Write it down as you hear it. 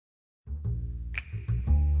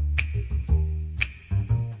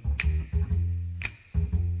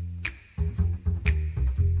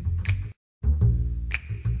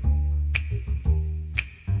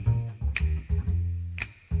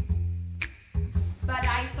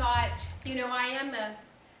You know, I am a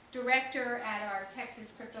director at our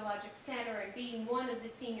Texas Cryptologic Center, and being one of the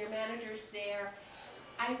senior managers there,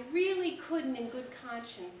 I really couldn't in good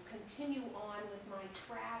conscience continue on with my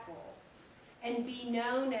travel and be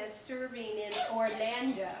known as serving in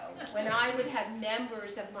Orlando when I would have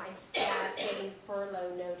members of my staff getting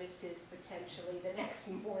furlough notices potentially the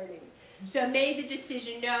next morning. So made the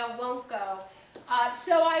decision, no, won't go.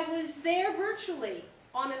 So I was there virtually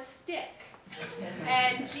on a stick.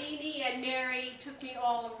 And Jeannie and Mary took me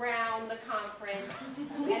all around the conference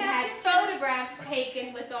and had photographs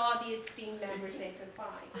taken with all the esteemed members they could find.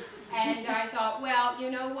 And I thought, well,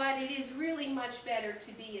 you know what, it is really much better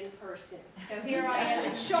to be in person. So here I am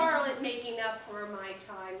in Charlotte making up for my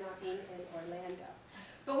time not being in Orlando.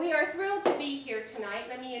 But we are thrilled to be here tonight.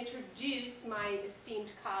 Let me introduce my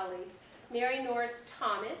esteemed colleagues. Mary Norris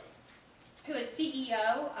Thomas, who is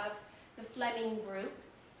CEO of the Fleming Group.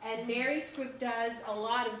 And Mary's group does a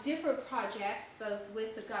lot of different projects, both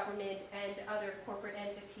with the government and other corporate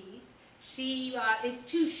entities. She is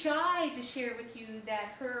too shy to share with you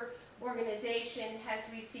that her organization has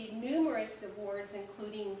received numerous awards,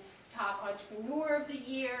 including Top Entrepreneur of the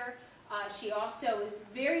Year. She also is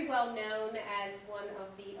very well known as one of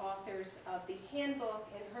the authors of the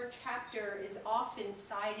handbook, and her chapter is often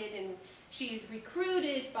cited, and she is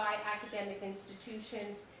recruited by academic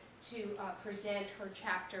institutions to present her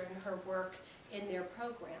chapter and her work in their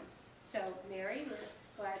programs. So, Mary, we're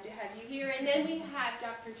glad to have you here. And then we have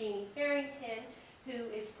Dr. Jeannie Farrington, who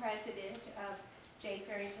is president of J.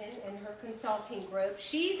 Farrington and her consulting group.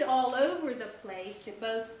 She's all over the place,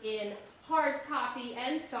 both in hard copy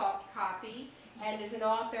and soft copy, and is an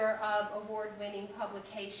author of award-winning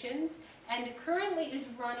publications, and currently is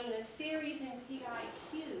running a series in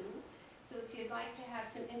PIQ. So if you'd like to have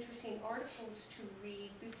some interesting articles to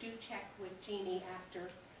read, do check with Jeannie after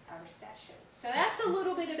our session. So that's a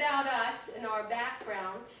little bit about us and our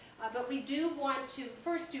background, but we do want to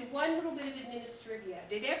first do one little bit of administrivia.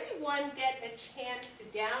 Did everyone get a chance to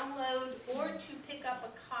download or to pick up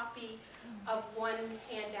a copy of one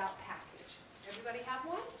handout package? Everybody have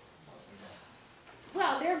one?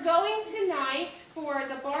 Well, they're going tonight for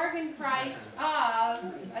the bargain price of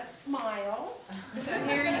a smile. So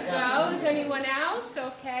here you go. Is anyone else?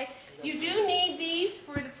 Okay. You do need these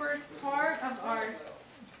for the first part of our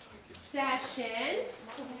session.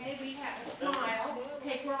 Okay, we have a smile.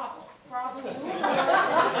 Okay, grovel. Grovel.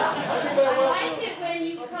 I like it when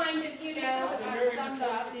you kind of, you know, sum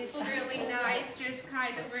up. It's really nice. Just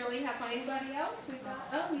kind of really have anybody else? We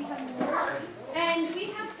have more. And we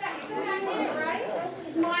have that back there, right?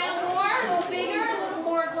 Smile more, a little bigger, a little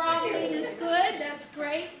more groveling is good. That's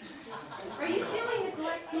great. Are you feeling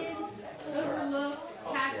neglected, overlooked?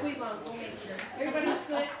 We won't. We'll make sure. Everybody's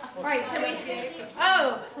good? All right, so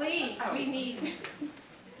please, we need.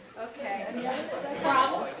 Okay.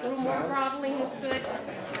 Grovel. A little more groveling is good.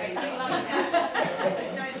 Great. Good.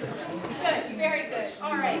 Very good.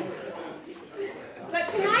 All right. But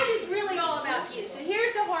tonight is really all about you. So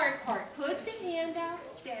here's the hard part. Put the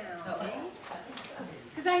handouts down.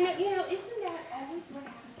 Because I know, you know, isn't that always what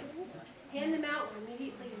happens? Hand them out, we're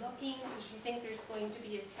immediately looking because you think there's going to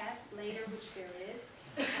be a test later, which there is.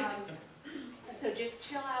 So just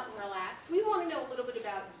chill out and relax. We want to know a little bit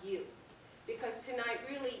about you, because tonight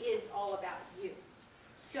really is all about you.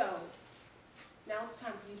 So now it's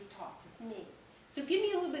time for you to talk with me. So give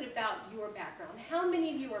me a little bit about your background. How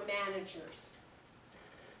many of you are managers?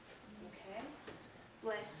 Okay.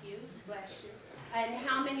 Bless you. Bless you. And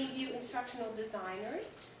how many of you instructional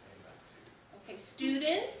designers? Okay.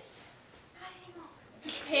 Students?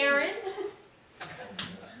 Parents?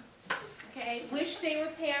 Okay. Wish they were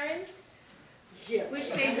parents? Yeah. Wish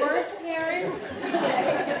they weren't parents?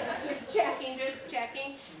 Just checking, just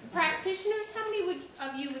checking. Practitioners, how many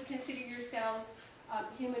of you would consider yourselves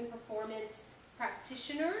human performance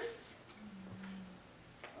practitioners?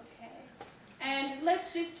 Okay. And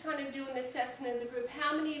let's just kind of do an assessment of the group.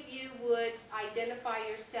 How many of you would identify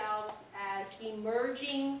yourselves as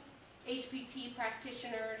emerging HPT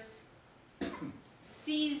practitioners,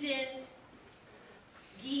 seasoned,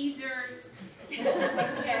 geezers?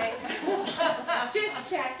 Okay. Just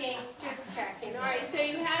checking, just checking. All right, so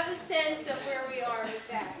you have a sense of where we are with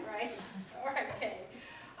that, right? Okay.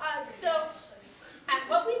 So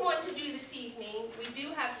what we want to do this evening, we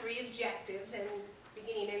do have 3 objectives, and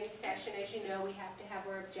beginning any session, as you know, we have to have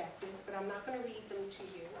our objectives, but I'm not going to read them to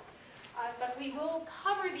you. But we will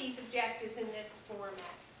cover these objectives in this format.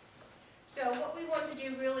 So what we want to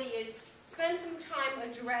do really is spend some time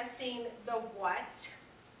addressing the what.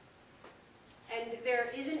 And there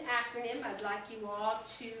is an acronym I'd like you all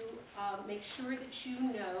to make sure that you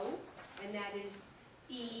know, and that is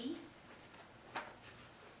E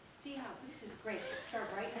this is great. Start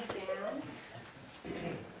writing it down.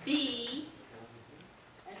 B,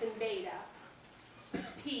 as in beta.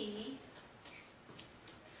 P,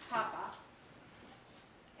 Papa.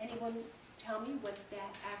 Anyone tell me what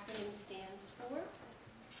that acronym stands for?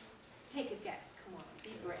 Take a guess. Come on,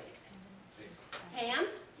 be brave. Pam?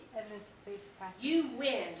 Evidence-based practice. You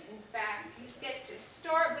win. In fact, you get to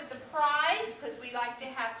start with the prize because we like to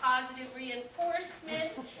have positive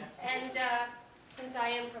reinforcement. And since I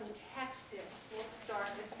am from Texas, we'll start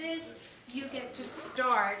with this. You get to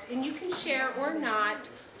start, and you can share or not,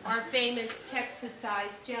 our famous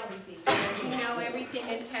Texas-sized jelly bean. You know everything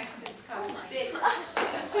in Texas comes big.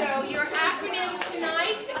 So your acronym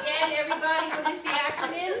tonight, again, everybody, what is the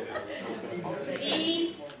acronym?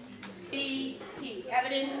 EBP,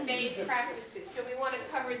 evidence-based practices. So we want to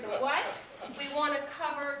cover the what, we want to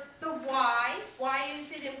cover the why. Why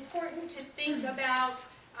is it important to think about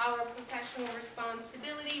our professional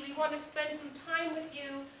responsibility? We want to spend some time with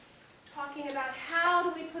you talking about how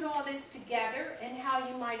do we put all this together and how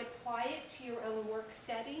you might apply it to your own work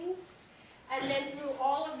settings. And then through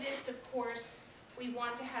all of this, of course, we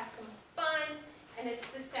want to have some fun, and it's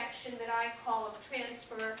the section that I call of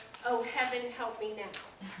transfer, oh heaven help me now.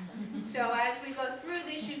 So as we go through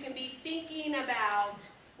this, you can be thinking about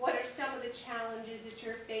what are some of the challenges that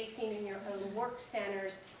you're facing in your own work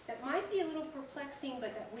centers that might be a little perplexing,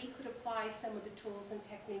 but that we could apply some of the tools and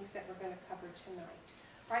techniques that we're going to cover tonight.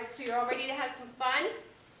 All right, so you're all ready to have some fun?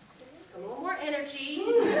 A little more energy.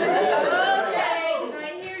 Okay, because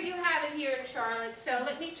I hear you have it here in Charlotte. So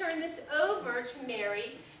let me turn this over to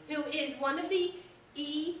Mary, who is one of the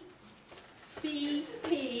EBP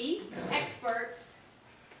experts.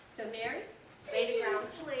 So Mary, lay the ground.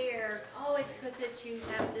 Claire, oh, it's good that you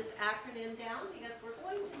have this acronym down because we're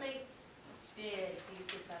going to make big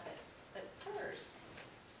uses of it. But first,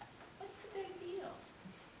 what's the big deal?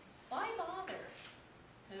 Why bother?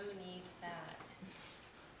 Who needs that?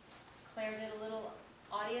 Claire did a little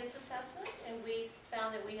audience assessment, and we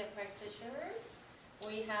found that we have practitioners,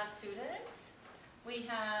 we have students, we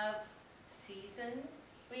have seasoned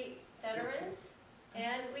veterans,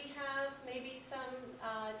 and we have maybe some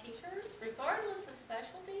teachers, regardless of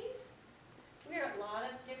specialties. We're a lot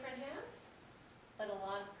of different hats, but a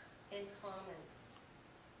lot in common.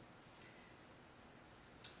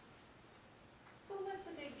 So what's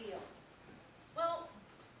the big deal? Well,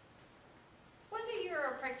 whether you're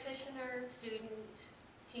a practitioner, student,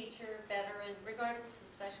 teacher, veteran, regardless of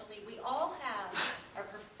specialty, we all have a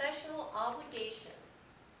professional obligation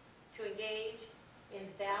to engage in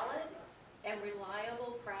valid and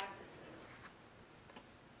reliable practices.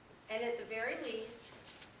 And at the very least,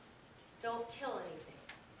 don't kill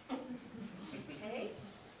anything. Okay?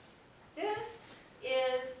 This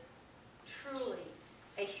is truly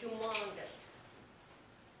a humongous,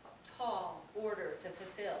 tall order to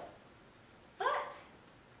fulfill. But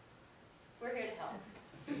we're here to help.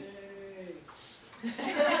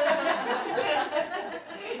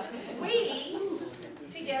 We,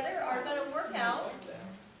 together, are going to work out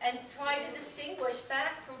and try to distinguish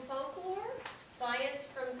fact from folklore, science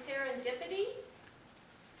from serendipity,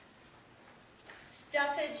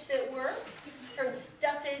 stuffage that works from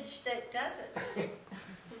stuffage that doesn't.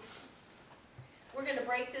 We're going to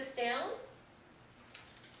break this down.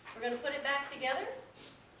 We're going to put it back together.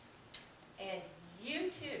 And you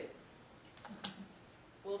too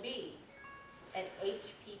will be an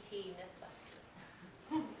HPT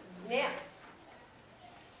Mythbuster. Now,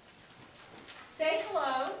 say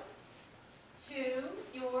hello to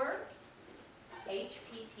your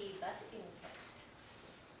HPT busting kit.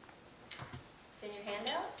 It's in your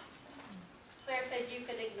handout. Claire said you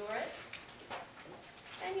could ignore it.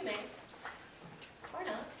 And you may. Or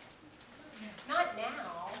not. Not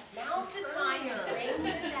now. Now's the time to bring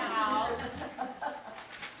this out.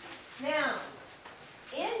 Now,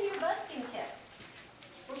 in your busting kit,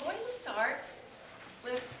 we're going to start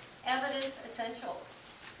with evidence essentials.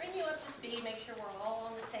 Bring you up to speed, make sure we're all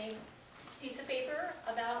on the same piece of paper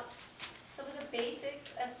about some of the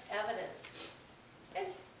basics of evidence. And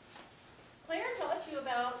Claire taught you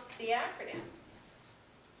about the acronym.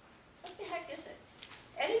 What the heck is it?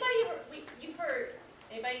 Anybody, you've heard,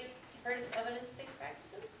 anybody heard of evidence-based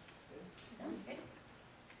practices? No? Okay.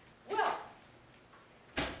 Well,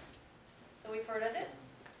 so we've heard of it.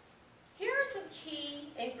 Here are some key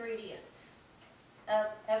ingredients of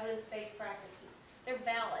evidence-based practices. They're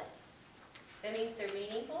valid. That means they're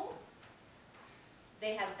meaningful.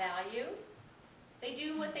 They have value. They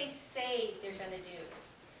do what they say they're going to do.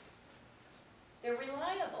 They're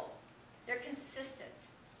reliable. They're consistent.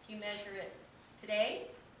 You measure it today,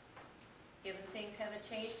 given things haven't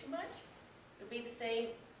changed too much, it'll be the same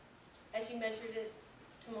as you measured it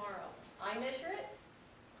tomorrow. I measure it,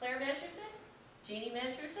 Claire measures it, Jeannie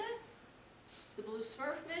measures it, the blue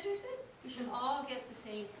Smurf measures it. We should all get the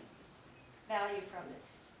same value from it.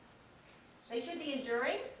 They should be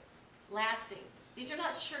enduring, lasting. These are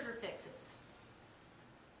not sugar fixes.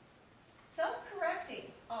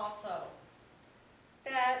 Self-correcting also.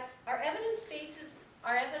 That our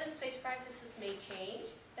evidence-based practices may change,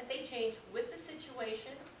 that they change with the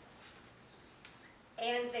situation,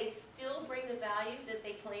 and they still bring the value that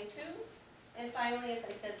they claim to. And finally, as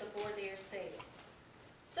I said before, they are safe.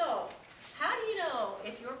 So, how do you know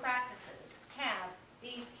if your practices have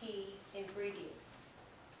these key ingredients?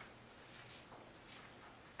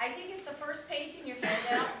 I think it's the first page in your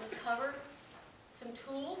handout. We covered some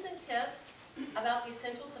tools and tips about the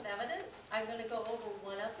essentials of evidence. I'm going to go over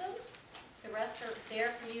one of them. The rest are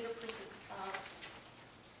there for you to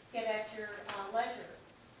get at your leisure.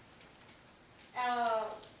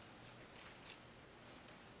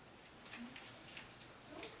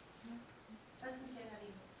 Lesson kid, how do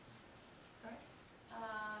you? Sorry?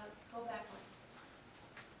 Go back one.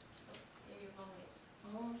 Oh, there you're going.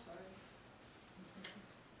 Oh, I'm sorry.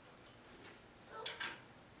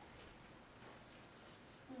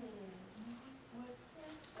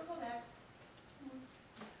 We'll go back.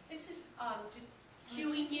 It's just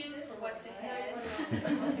cueing you for what's ahead.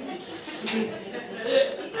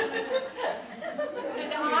 So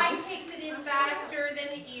the eye takes it in faster than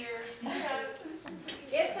the ears.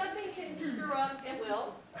 If something can screw up, it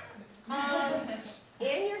will.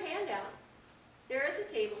 In your handout, there is a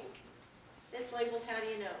table that's labeled "How do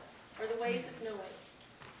you know?" or the ways of knowing.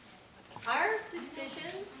 Our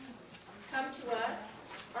decisions come to us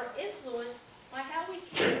are influenced by how we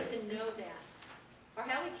came to know that, or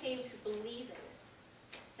how we came to believe in it.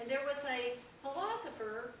 And there was a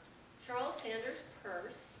philosopher, Charles Sanders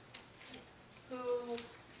Peirce, who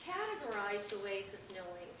categorized the ways of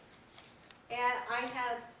knowing. And I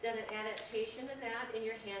have done an adaptation of that in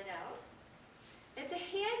your handout. It's a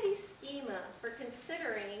handy schema for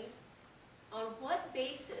considering on what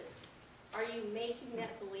basis are you making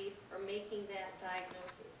that belief or making that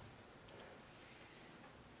diagnosis.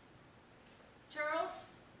 Charles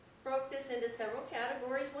broke this into several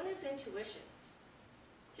categories. One is intuition.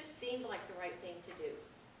 Just seemed like the right thing to do.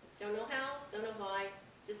 Don't know how, don't know why,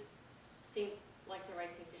 just seemed like the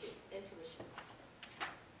right thing to do. Intuition.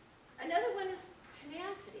 Another one is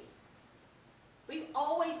tenacity. We've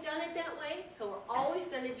always done it that way, so we're always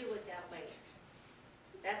going to do it that way.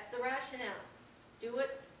 That's the rationale. Do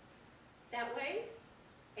it that way,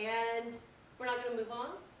 and we're not going to move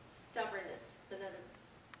on. Stubbornness is another.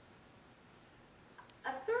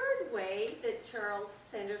 A third way that Charles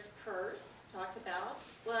Sanders Peirce talked about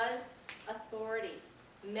was authority,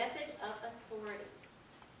 method of authority.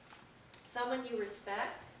 Someone you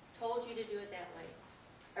respect told you to do it that way.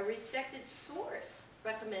 A respected source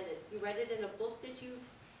recommended. You read it in a book that you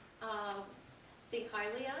think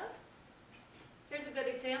highly of. Here's a good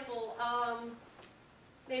example.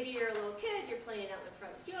 Maybe you're a little kid, you're playing out in the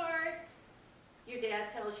front yard. Your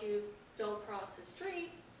dad tells you, don't cross the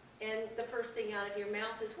street. And the first thing out of your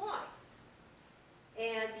mouth is why?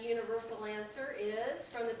 And the universal answer is,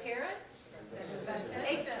 from the parent?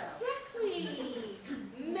 Exactly!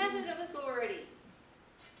 Method of authority.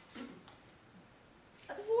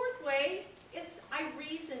 The fourth way is I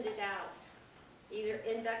reasoned it out, either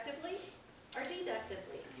inductively or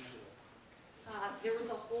deductively. There was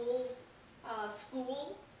a whole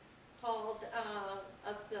school called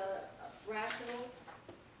of the rational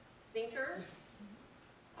thinkers.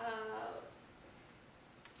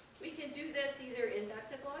 We can do this either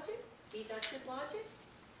inductive logic, deductive logic.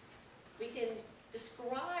 We can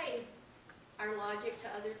describe our logic to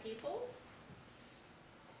other people.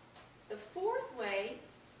 The fourth way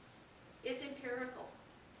is empirical.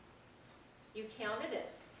 You counted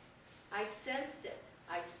it. I sensed it.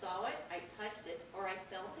 I saw it. I touched it. Or I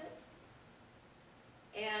felt it.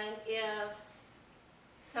 And if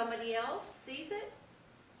somebody else sees it,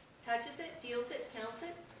 touches it, feels it, counts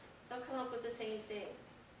it, they'll come up with the same thing.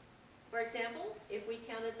 For example, if we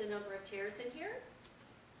counted the number of chairs in here,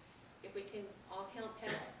 if we can all count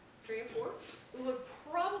past 3 or 4, we would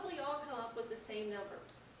probably all come up with the same number.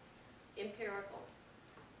 Empirical.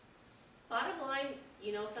 Bottom line,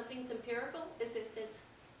 you know something's empirical is if it's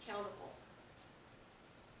countable.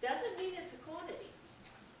 Doesn't mean it's a quantity.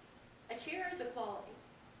 A chair is a quality.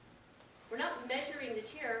 We're not measuring the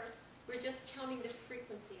chair, we're just counting the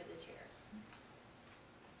frequency of the chairs.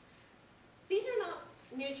 These are not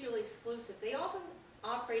mutually exclusive. They often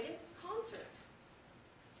operate in concert.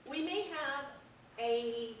 We may have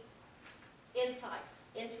a insight,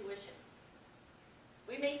 intuition.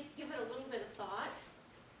 We may give it a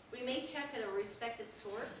We may check at a respected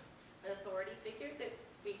source, an authority figure that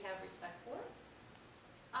we have respect for.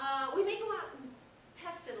 We may go out and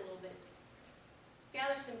test it a little bit,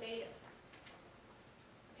 gather some data.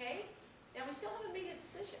 Okay? Now we still haven't made a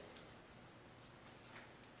decision.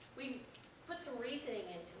 We put some reasoning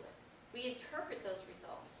into it. We interpret those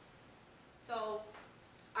results. So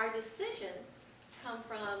our decisions come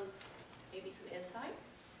from maybe some insight,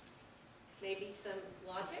 maybe some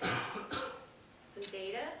logic, some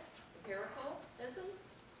data, empiricism.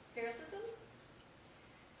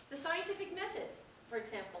 The scientific method, for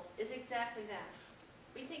example, is exactly that.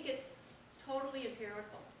 We think it's totally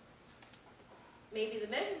empirical. Maybe the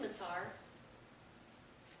measurements are,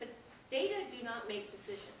 but data do not make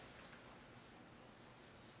decisions.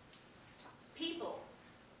 People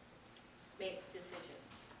make decisions,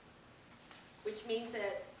 which means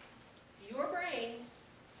that your brain,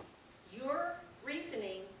 your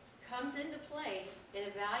reasoning comes into play in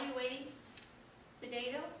evaluating the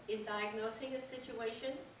data, in diagnosing a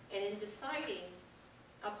situation, and in deciding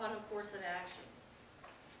upon a course of action.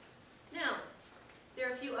 Now, there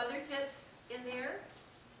are a few other tips in there.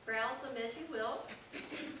 Browse them as you will.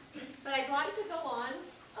 But I'd like to go on.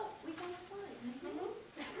 Oh, we found a slide.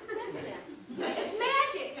 Imagine that. It's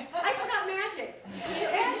magic. I forgot magic. So you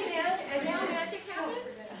add magic, and now magic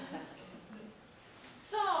happens.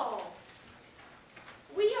 So,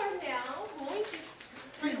 we are now going to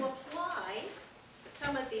try to apply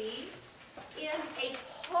some of these in a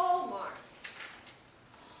hallmark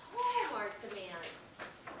demand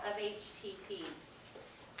of HTP.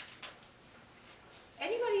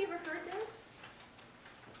 Anybody ever heard this?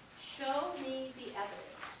 Show me the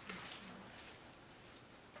evidence.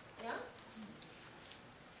 Yeah?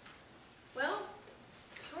 Well,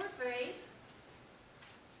 short phrase,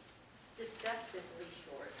 deceptively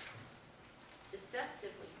short,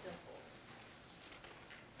 deceptively simple,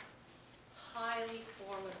 highly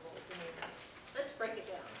formidable demand. Let's break it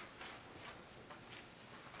down.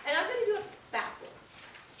 And I'm going to do it backwards.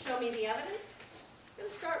 Show me the evidence. I'm going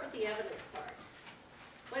to start with the evidence part.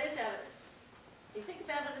 What is evidence? When you think of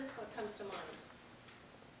evidence, what comes to mind?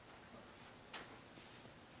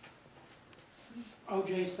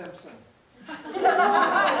 O.J. Simpson.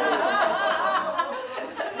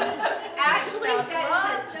 Actually,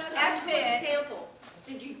 that's an example.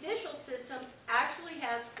 The judicial system actually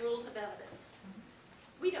has rules of evidence.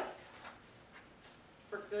 We don't.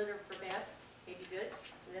 For good or for bad, maybe good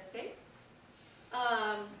in this case.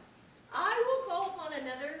 I will call upon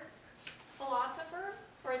another philosopher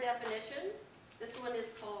for a definition. This one is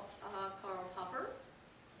called Karl Popper.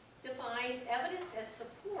 Define evidence as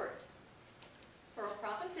support for a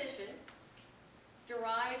proposition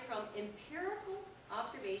derived from empirical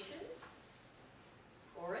observation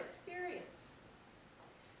or experience.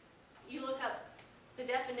 You look up the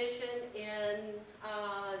definition in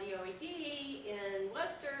the OED, in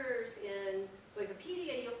Webster's, in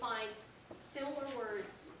Wikipedia, you'll find similar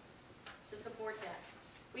words to support that.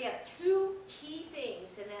 We have two key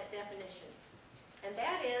things in that definition, and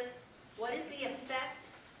that is, what is the effect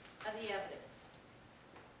of the evidence?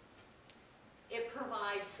 It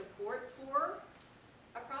provides support for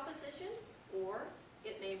a proposition, or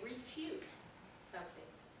it may refute something.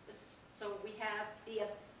 So we have the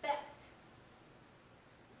effect.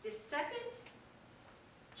 The second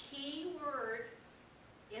key word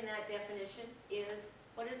in that definition is,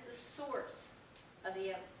 what is the source of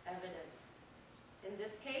the evidence? In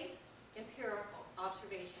this case, empirical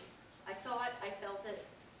observation. I saw it, I felt it,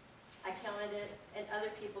 I counted it, and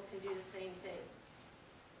other people can do the same thing.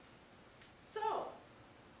 So,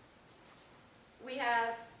 we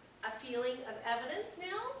have a feeling of evidence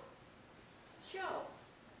now. Show.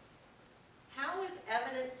 How is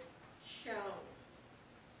evidence shown?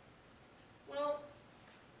 Well,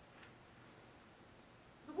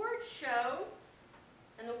 the word show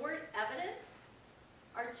and the word evidence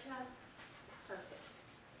are just perfect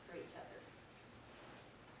for each other.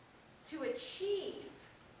 To achieve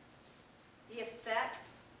the effect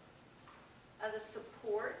of the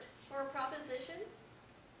support for a proposition,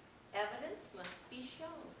 evidence must be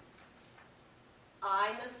shown.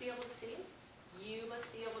 I must be able to see it. You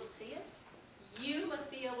must be able to see it. You must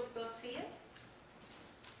be able to go see it.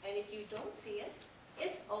 And if you don't see it,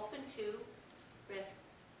 it's open to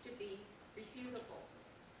be refutable.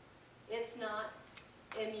 It's not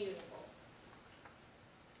immutable.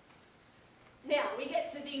 Now, we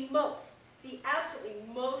get to the absolutely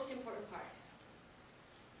most important part.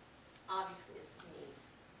 Obviously, it's me.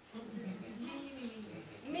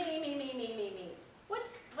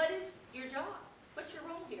 What is your job? What's your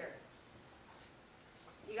role here?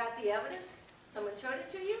 You got the evidence? Someone showed it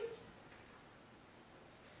to you?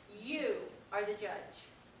 You are the judge.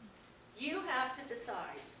 You have to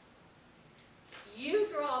decide. You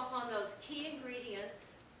draw upon those key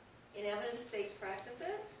ingredients in evidence-based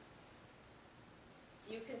practices.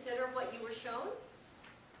 You consider what you were shown.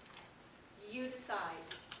 You decide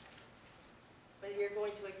whether you're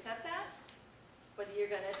going to accept that, whether you're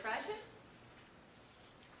going to trash it,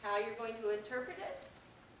 how you're going to interpret it,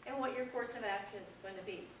 and what your course of action is going to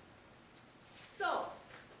be. So,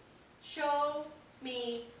 show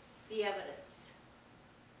me the evidence.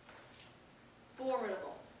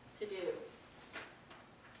 Formidable to do.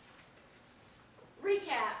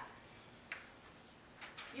 Recap.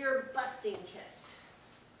 Your busting kit.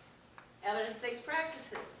 Evidence-based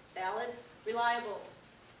practices. Valid, reliable,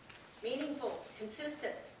 meaningful,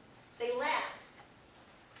 consistent. They last.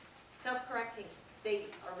 Self-correcting. They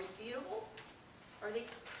are refutable, or they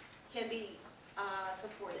can be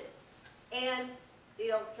supported. And they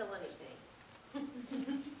don't kill anything.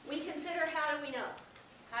 We consider, how do we know?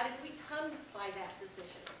 How did we come by that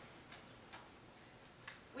decision?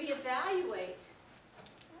 We evaluate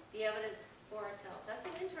the evidence for ourselves. That's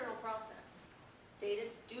an internal process. Data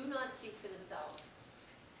do not speak for themselves.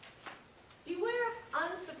 Beware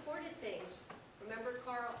of unsupported things. Remember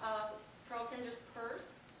Carl Sander's purse?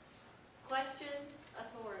 Question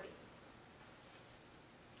authority.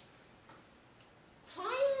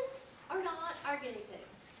 Clients are not our guinea pigs.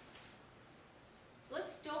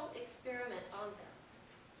 Let's don't experiment on them.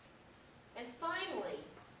 And finally,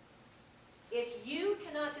 if you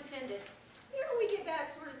cannot defend it, here we get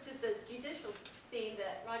back sort of to the judicial theme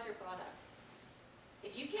that Roger brought up.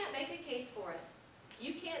 If you can't make a case for it,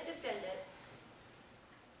 you can't defend it,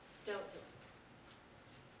 don't do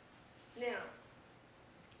it. Now,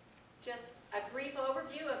 just a brief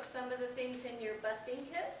overview of some of the things in your busting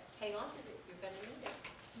kit. Hang on to it, you're going to need it.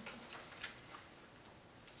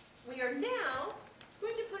 We are now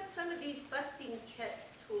going to put some of these busting kit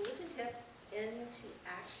tools and tips into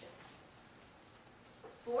action.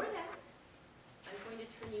 For that, I'm going to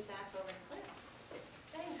turn you back over to Claire.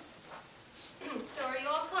 Thanks. So are you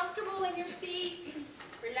all comfortable in your seats?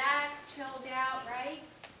 Relaxed, chilled out, right?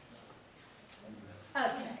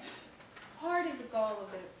 Okay. Part of the goal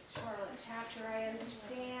of the Charlotte chapter, I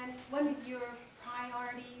understand, one of your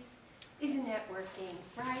priorities is networking,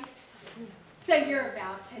 right? So you're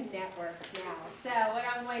about to network now. So what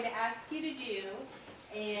I'm going to ask you to do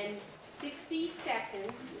in 60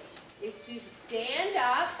 seconds is to stand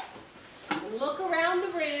up and look around the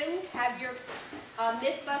room, have your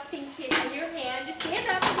myth-busting kit in your hand. Just stand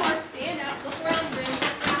up, come on, stand up, look around the room,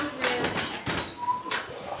 look around the room.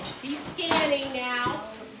 Be scanning now.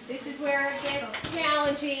 This is where it gets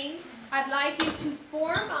challenging. I'd like you to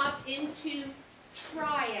form up into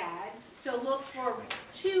triads. So look for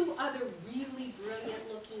 2 other really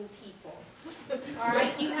brilliant looking people. All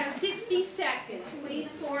right, you have 60 seconds.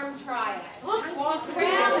 Please form triads. Just walk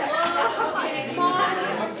around. Okay, come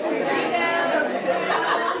on. Here we go.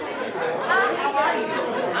 How are you?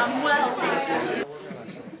 I'm well, thank you.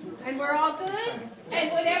 And we're all good?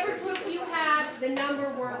 And whatever group you have, the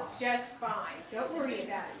number works just fine. Don't worry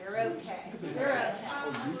about it. You're okay. You're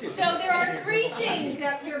okay. So there are 3 things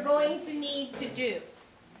that you're going to need to do.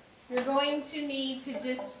 You're going to need to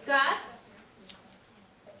discuss.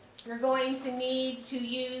 You're going to need to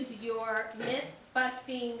use your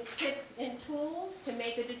myth-busting tips and tools to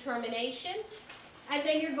make a determination. And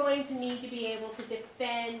then you're going to need to be able to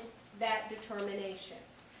defend that determination.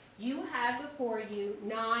 You have before you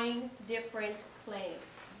 9 different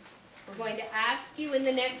claims. We're going to ask you in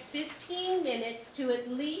the next 15 minutes to at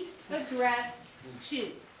least address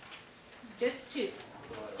 2. Just 2.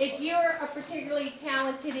 If you're a particularly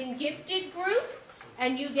talented and gifted group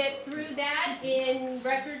and you get through that in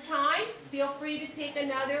record time, feel free to pick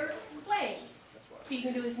another claim. So you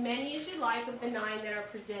can do as many as you like of the 9 that are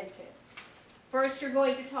presented. First, you're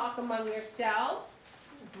going to talk among yourselves.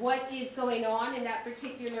 What is going on in that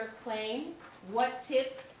particular claim? What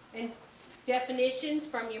tips and definitions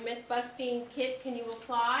from your myth-busting kit can you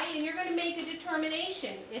apply? And you're going to make a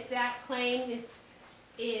determination if that claim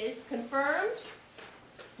is confirmed,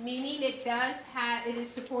 meaning it is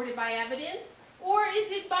supported by evidence, or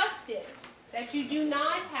is it busted, that you do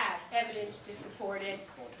not have evidence to support it,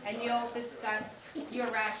 and you'll discuss your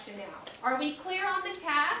rationale. Are we clear on the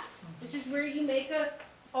task? This is where you make an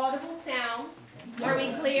audible sound. Are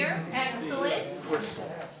we clear? Excellent.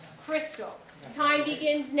 Crystal. Time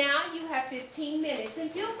begins now. You have 15 minutes.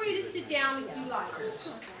 And feel free to sit down if you like.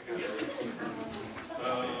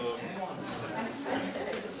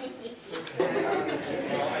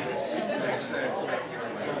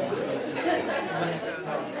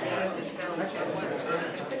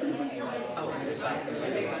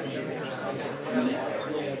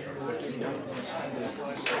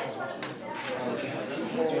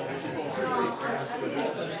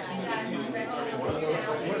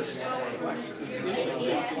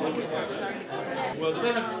 Well,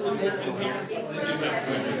 they have in here. They do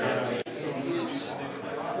have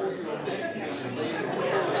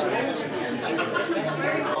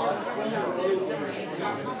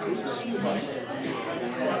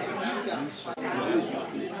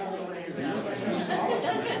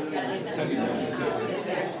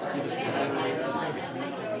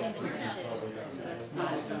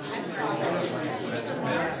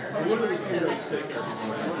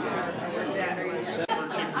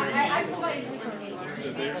So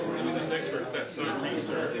there's, I mean, there's experts that's not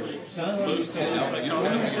research. Most things, like, you don't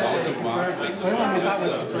have to see all the boxes.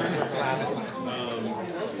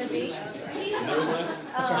 No less.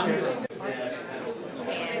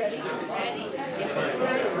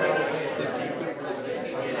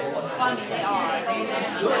 Funny they are.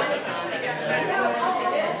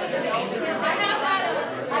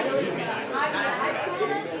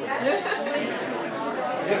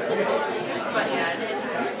 But yeah, it is.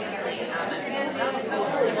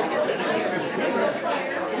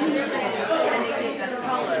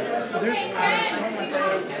 Okay, Fred,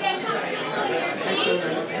 then come on your seats.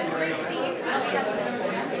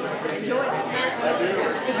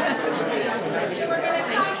 So we're going to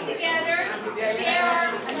talk together, share our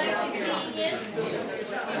collective genius.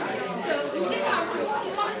 So we did our rules.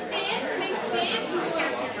 You want to stand? Please stand. You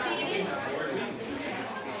can't get seated.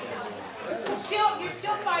 You're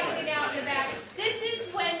still fighting it out in the back. This is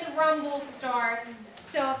when the rumble starts.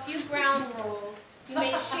 So a few ground rules. You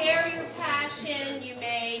may share your passion. You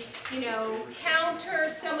may, counter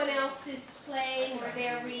someone else's claim or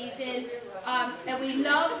their reason. And we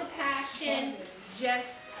love the passion.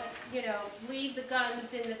 Just, leave the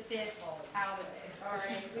guns and the fists out of it. All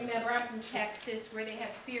right. Remember, I'm from Texas, where they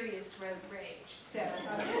have serious road rage. So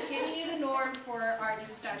I'm just giving you the norm for our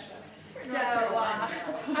discussion. So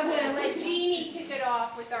I'm going to let Jeannie kick it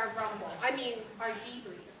off with our rumble. I mean, our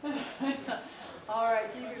debrief. All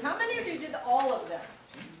right, how many of you did all of them?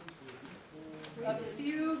 A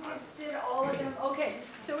few kids did all of them. Okay,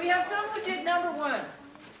 so we have some who did number one.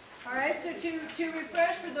 All right, so to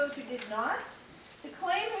refresh for those who did not, the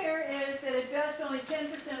claim here is that at best only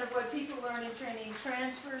 10% of what people learn in training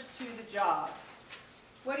transfers to the job.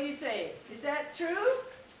 What do you say? Is that true?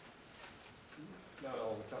 Not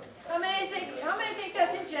all the time. How many think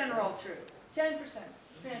that's in general true? 10%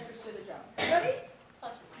 transfers to the job. Ready?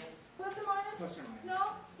 Plus or minus. Plus or minus? Plus or minus.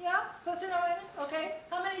 No? Yeah? Plus or minus? Okay.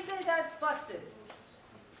 How many say that's busted?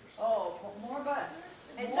 Oh, more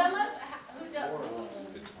busts. And someone who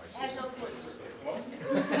has no choice.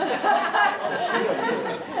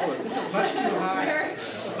 Much too high.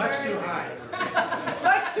 Much too high.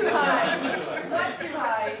 Much too high. Much too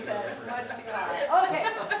high, he says. Much too high. Okay.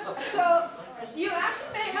 So, you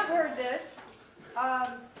actually may have heard this,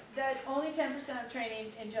 that only 10% of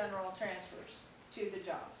training in general transfers to the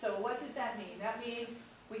job. So what does that mean? That means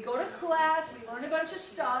we go to class, we learn a bunch of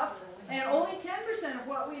stuff, and only 10% of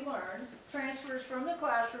what we learn transfers from the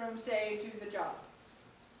classroom, say, to the job.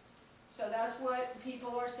 So that's what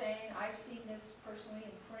people are saying. I've seen this personally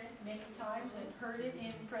in print many times and heard it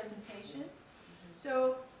in presentations.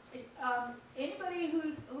 So anybody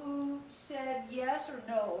who said yes or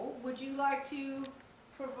no, would you like to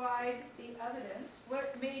provide the evidence?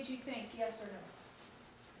 What made you think yes or no?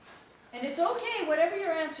 And it's okay, whatever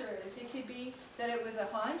your answer is. It could be that it was a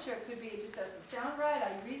hunch, or it could be it just doesn't sound right.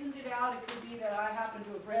 I reasoned it out. It could be that I happen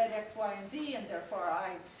to have read X, Y, and Z, and therefore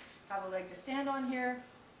I have a leg to stand on here.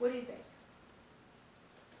 What do you think?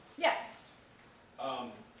 Yes.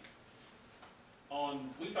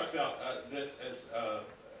 We talked about this as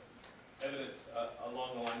evidence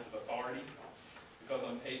along the lines of authority, because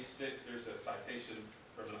on page 6 there's a citation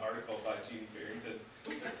from an article by Jeannie Farrington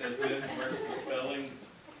that says this, where's the spelling?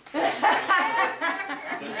 The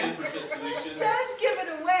 10% solution. It does give it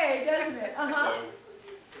away, doesn't it? Uh-huh.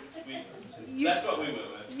 So that's what we went with.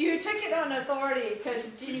 You took it on authority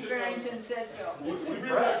because Jeannie Farrington said so. We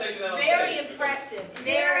really want to take it out. Very impressive.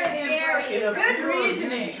 Very, very good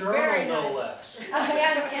reasoning. Very no nice. less.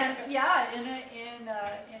 And yeah, in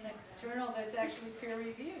a journal that's actually peer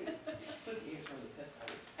reviewed.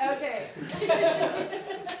 Okay.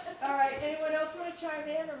 All right. Anyone else want to chime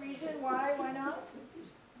in? A reason why? Why not?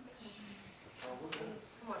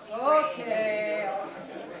 Okay.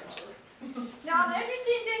 Now, the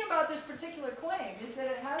interesting thing about this particular claim is that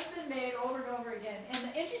it has been made over and over again. And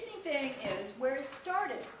the interesting thing is where it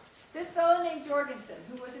started. This fellow named Jorgensen,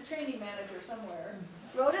 who was a training manager somewhere,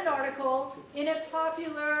 wrote an article in a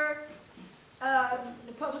popular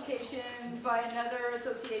publication by another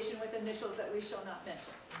association with initials that we shall not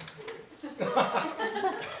mention.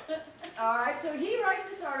 All right, so he writes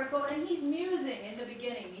this article and he's musing in the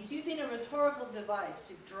beginning. He's using a rhetorical device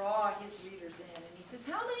to draw his readers in. And he says,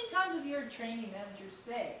 how many times have you heard training managers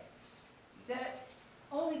say that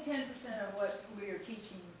only 10% of what we are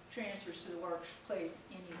teaching transfers to the workplace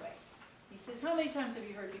anyway? He says, how many times have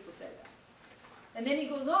you heard people say that? And then he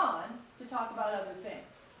goes on to talk about other things.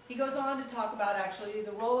 He goes on to talk about actually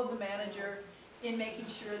the role of the manager in making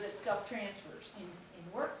sure that stuff transfers in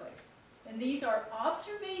the workplace. And these are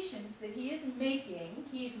observations that he is making.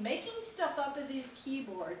 He's making stuff up as his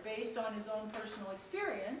keyboard based on his own personal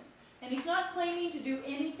experience, and he's not claiming to do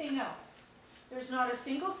anything else. There's not a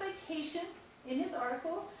single citation in his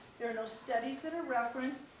article. There are no studies that are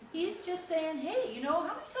referenced. He's just saying, hey, you know,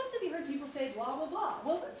 how many times have you heard people say blah, blah, blah?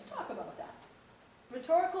 Well, let's talk about that.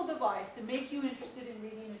 Rhetorical device to make you interested in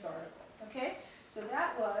reading his article. Okay? So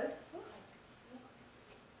that was, oops.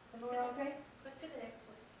 Everyone okay? Go to the next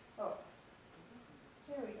one. Oh.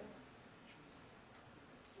 There we go.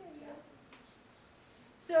 There we go.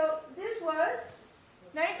 So this was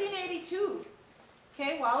 1982,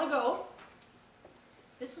 okay, a while ago.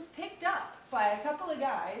 This was picked up by a couple of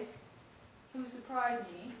guys who surprised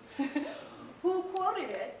me, who quoted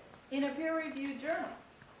it in a peer-reviewed journal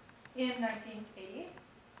in 1988.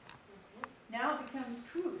 Now it becomes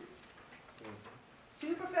truth.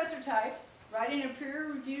 Two professor types writing a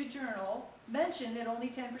peer-reviewed journal mention that only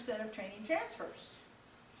 10% of training transfers.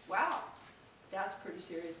 Wow, that's pretty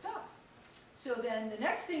serious stuff. So then the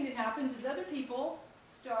next thing that happens is other people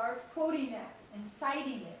start quoting that and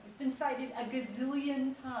citing it. It's been cited a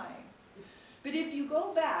gazillion times. But if you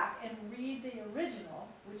go back and read the original,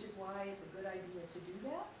 which is why it's a good idea to do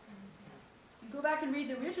that, you go back and read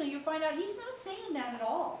the original, you'll find out he's not saying that at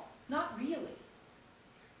all. Not really.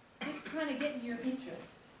 Just kind of getting your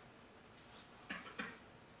interest.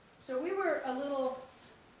 So we were a little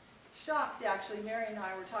shocked, actually. Mary and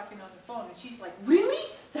I were talking on the phone, and she's like,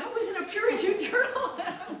 really? That was in a peer-reviewed journal?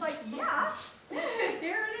 And I was like, yeah.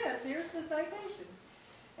 Here it is. Here's the citation.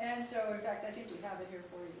 And so, in fact, I think we have it here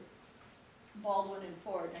for you. Baldwin and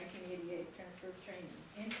Ford, 1988, Transfer of Training.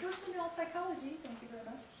 In Personnel Psychology, thank you very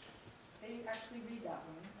much. They actually read that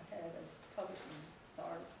one ahead of publishing the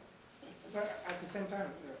article. But at the same time,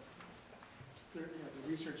 the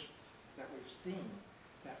research that we've seen,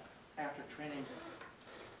 that after training,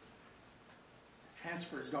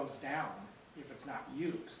 transfer goes down if it's not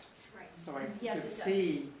used. Right. So I Yes, could it does.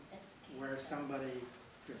 see where somebody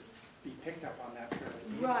could be picked up on that fairly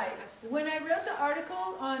easily. Right. When I read the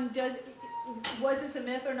article on was this a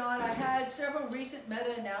myth or not, I had several recent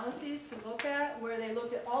meta-analyses to look at where they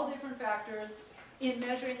looked at all different factors in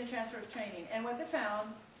measuring the transfer of training. And what they found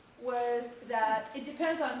was that it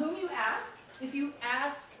depends on whom you ask. If you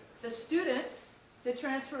ask the students, the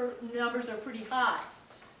transfer numbers are pretty high.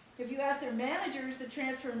 If you ask their managers, the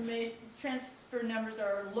transfer numbers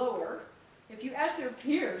are lower. If you ask their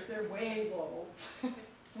peers, they're way low.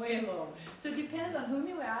 Way low. So it depends on whom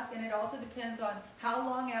you ask, and it also depends on how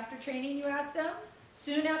long after training you ask them.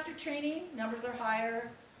 Soon after training, numbers are higher.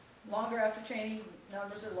 Longer after training,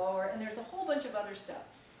 numbers are lower. And there's a whole bunch of other stuff.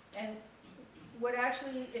 And what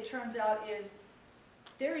actually it turns out is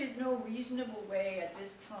there is no reasonable way at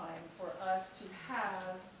this time for us to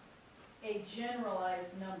have a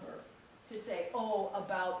generalized number to say, oh,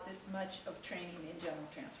 about this much of training in general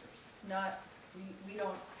transfers. It's not, we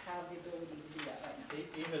don't have the ability to do that right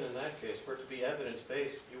now. Even in that case, for it to be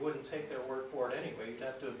evidence-based, you wouldn't take their word for it anyway. You'd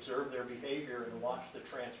have to observe their behavior and watch the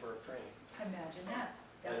transfer of training. Imagine that.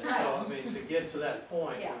 That's And right. so, I mean, to get to that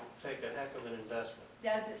point Yeah. would take a heck of an investment.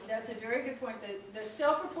 That's a very good point. The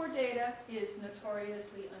self-report data is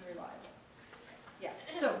notoriously unreliable. Yeah.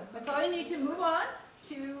 So I probably need to move on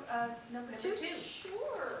to number two.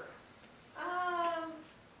 Sure.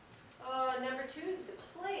 Number two,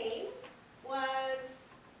 the plane was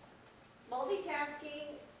multitasking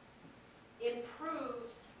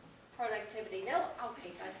improves productivity. Now,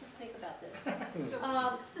 okay, guys, let's think about this.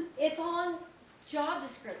 It's on job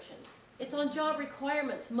descriptions. It's on job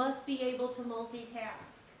requirements. Must be able to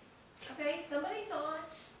multitask. Okay, somebody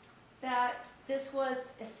thought that this was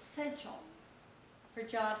essential for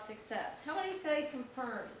job success. How many say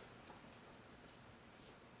confirmed?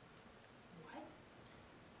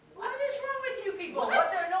 What is wrong with you people?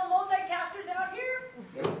 What? There are no multitaskers out here?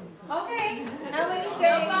 Okay, how many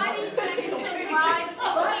say? Nobody texts and drives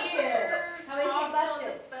here. How many say Talks on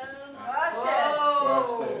busted? the phone. Busted.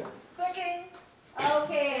 Whoa. Clicking.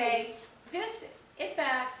 Okay, this, in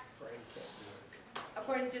fact,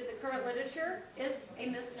 according to the current literature, is a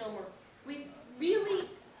misnomer. We really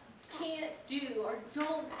can't do or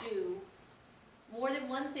don't do more than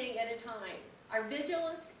one thing at a time. Our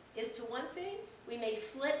vigilance is to one thing. We may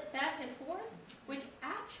flit back and forth, which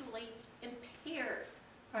actually impairs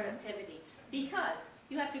productivity. Because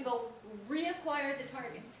you have to go reacquire the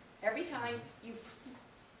target. Every time you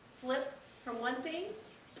flip from one thing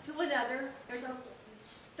to another, there's a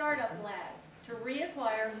startup lag to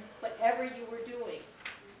reacquire whatever you were doing.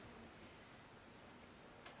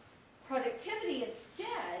 Productivity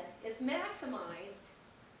instead is maximized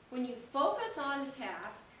when you focus on the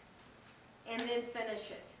task and then finish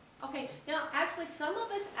it. Okay, now actually some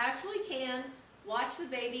of us actually can watch the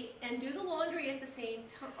baby and do the laundry at the same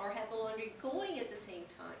time, or have the laundry going at the same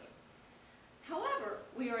time. However,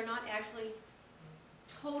 we are not actually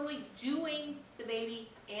totally doing the baby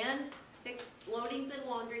and loading the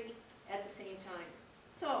laundry at the same time.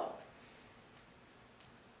 So,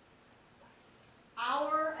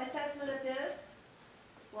 our assessment of this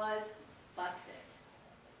was busted.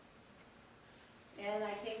 And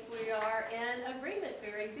I think we are in agreement.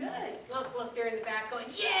 Very good. Look, they're in the back going,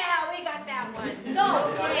 yeah, we got that one.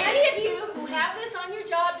 So, any of you who have this on your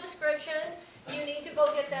job description, you need to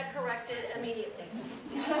go get that corrected immediately.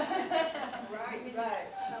 Right.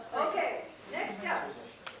 Okay, next up.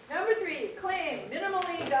 Number 3, claim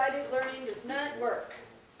minimally guided learning does not work.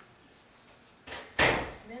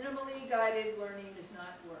 Minimally guided learning does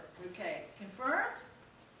not work. Okay, confirmed?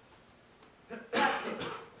 Busted.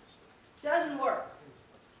 Doesn't work.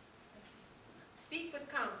 Speak with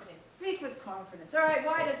confidence. Speak with confidence. All right,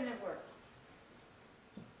 why doesn't it work?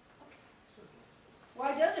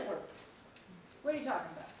 Why does it work? What are you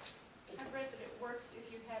talking about? I've read that it works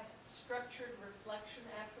if you have structured reflection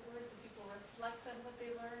afterwards, and people reflect on what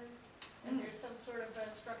they learned, and there's some sort of a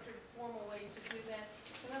structured, formal way to do that.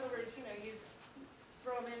 So in other words, you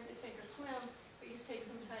throw them in, sink or swim, but you take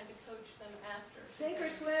some time to coach them after. Sink or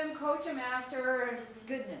swim, coach them after,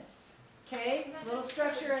 goodness. Okay, little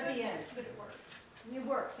structure at the end. But it works. It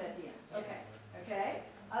works at the end. Okay.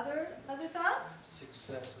 Other thoughts?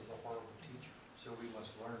 Success is a horrible teacher, so we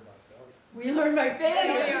must learn by failure. We learn by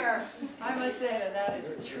failure. I must say that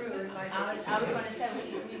is true in my I was going to say,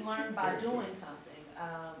 we learn by doing something.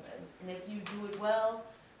 And if you do it well,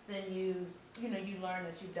 then you learn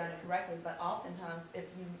that you've done it correctly. But oftentimes, if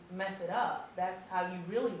you mess it up, that's how you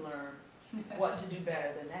really learn what to do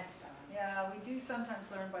better the next time. Yeah, we do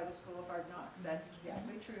sometimes learn by the school of hard knocks. That's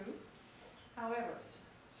exactly true. However,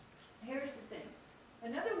 here's the thing.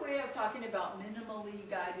 Another way of talking about minimally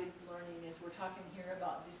guided learning is we're talking here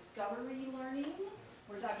about discovery learning.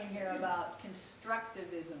 We're talking here about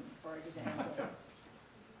constructivism, for example.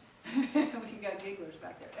 We got gigglers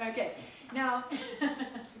back there. Okay, now,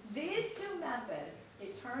 these two methods,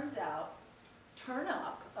 it turns out, turn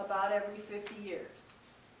up about every 50 years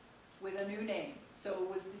with a new name. So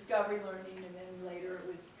it was discovery learning, and then later it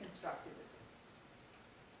was constructivism.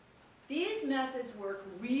 These methods work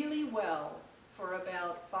really well for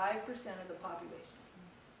about 5% of the population.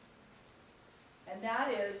 And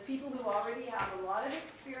that is people who already have a lot of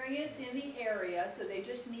experience in the area, so they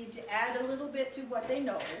just need to add a little bit to what they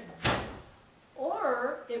know.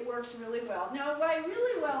 Or it works really well. Now, by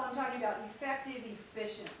really well, I'm talking about effective,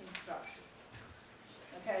 efficient instruction.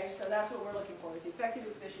 Okay, so that's what we're looking for, is effective,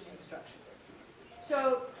 efficient instruction.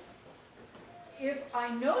 So, if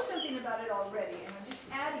I know something about it already, and I'm just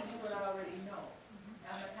adding to what I already know,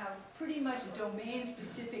 and I have pretty much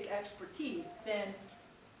domain-specific expertise, then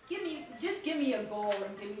just give me a goal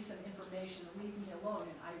and give me some information and leave me alone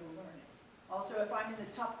and I will learn it. Also, if I'm in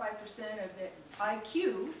the top 5% of the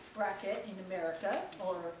IQ bracket in America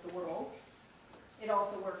or the world, it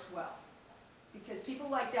also works well. Because people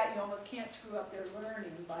like that, you almost can't screw up their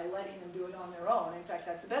learning by letting them do it on their own. In fact,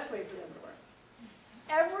 that's the best way for them to learn.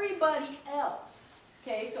 Everybody else,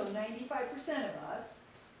 okay, so 95% of us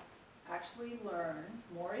actually learn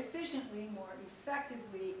more efficiently, more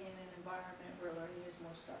effectively in an environment where learning is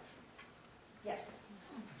more structured. Yes?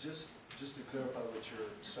 Just to clarify what you're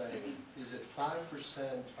saying, is it 5%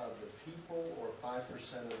 of the people or 5%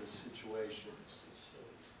 of the situations?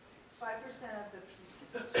 5% of the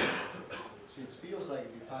people. See, it feels like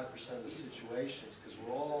it'd be 5% of the situations, because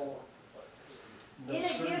we're all know In a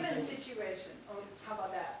certain given things. situation, or how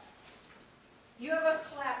about that? You have a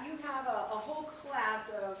class, you have a whole class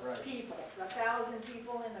of Right. people, 1,000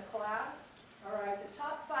 people in the class. All right, the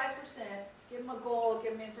top 5%, give them a goal,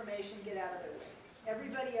 give them information, get out of their way.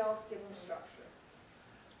 Everybody else, give them structure.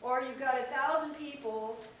 Or you've got 1,000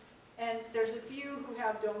 people, and there's a few who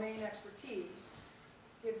have domain expertise.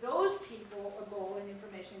 Give those people a goal and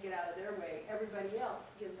information, get out of their way. Everybody else,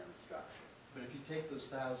 give them structure. But if you take those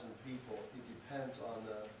 1,000 people, it depends on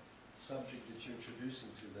the subject that you're introducing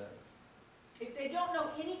to them. If they don't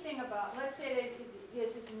know anything about, let's say that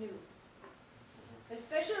this is new,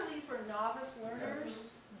 especially for novice learners,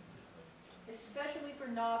 this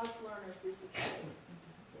is the case.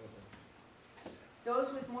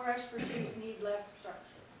 more expertise need less structure.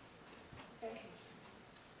 Okay.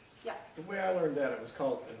 The way I learned that, it was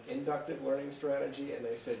called an inductive learning strategy, and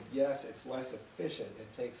they said, yes, it's less efficient,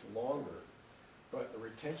 it takes longer, but the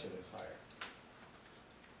retention is higher.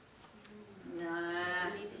 Nah,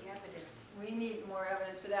 We need the evidence. we need more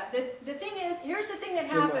evidence for that. The thing is, here's the thing that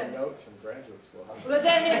It's in my happens. notes from graduate school. How's But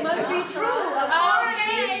then it must be true.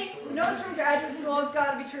 Okay. Notes from graduate school has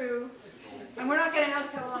got to be true. And we're not going to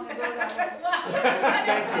ask how long ago that was.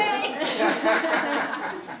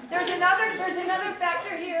 There's another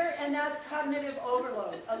factor here, and that's cognitive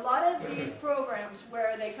overload. A lot of these programs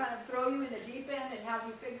where they kind of throw you in the deep end and have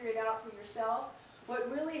you figure it out for yourself,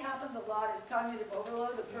 what really happens a lot is cognitive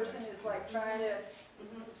overload. The person is like trying to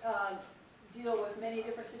deal with many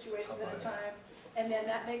different situations at a time, and then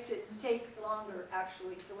that makes it take longer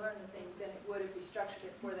actually to learn the thing than it would if we structured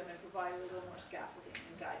it for them and provided a little more scaffolding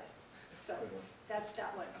and guidance. So that's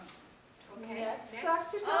that one. Okay. Next, Next.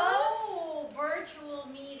 Dr. Thomas. Oh, virtual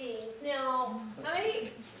meetings. Now, how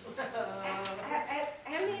many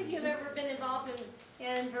of you have ever been involved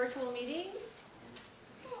in virtual meetings?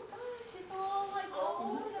 Oh gosh, it's all like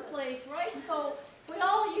all over the place, right? So we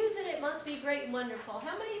all use it, it must be great and wonderful.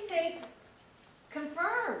 How many say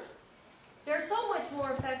confirmed? They're so much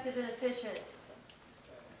more effective and efficient.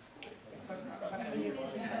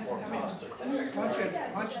 More cost effective.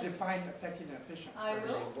 Why don't you define effective and efficient? I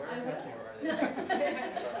will. Thank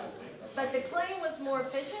you. But the claim was more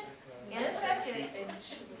efficient and effective.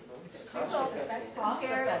 Cost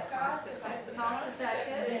Cost-effective.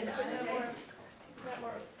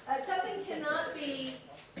 And something cannot be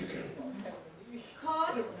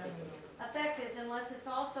cost-effective unless it's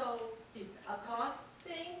also a cost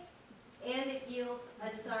thing and it yields a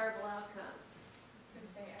desirable outcome. I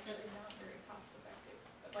was gonna say, actually not very cost effective,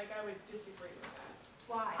 but like I would disagree with that.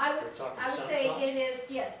 Why? I We're talking would sunk say cost? it is,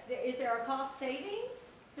 yes. Is there a cost savings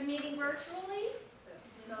to meeting virtually?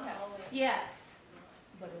 Not always. Yes.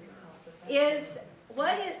 But it's cost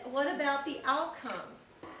effective. What about the outcome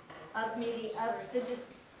of the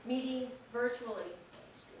meeting virtually?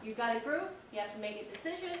 You've got a group, you have to make a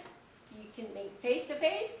decision, you can meet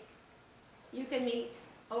face-to-face, you can meet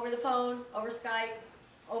over the phone, over Skype,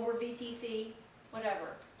 over VTC,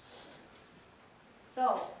 whatever.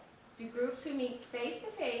 So, do groups who meet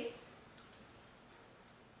face-to-face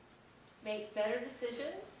make better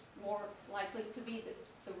decisions, more likely to be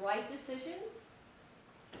the right decision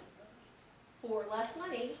for less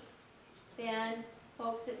money than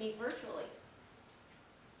folks that meet virtually?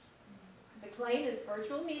 The claim is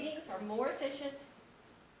virtual meetings are more efficient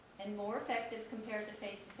and more effective compared to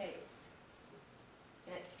face-to-face.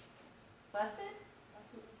 Okay. Busted?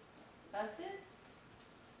 Busted?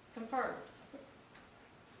 Confirmed.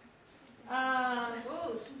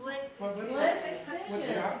 Ooh, split Well,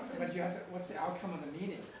 decision. what's the outcome of the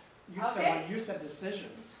meeting? Okay. You said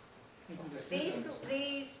decisions, making decisions.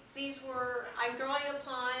 These were, I'm drawing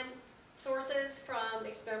upon sources from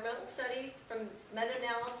experimental studies, from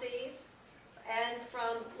meta-analyses, and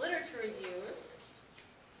from literature reviews.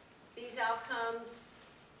 These outcomes,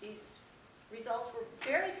 these results were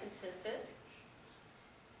very consistent.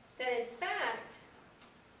 That in fact,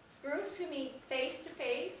 groups who meet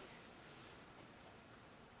face-to-face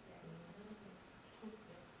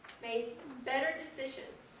made better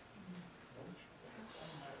decisions.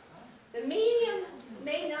 The medium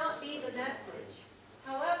may not be the message.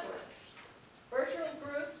 However, virtual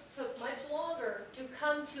groups took much longer to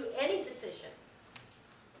come to any decision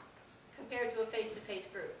compared to a face-to-face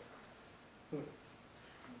group.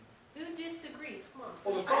 Who disagrees? Come on.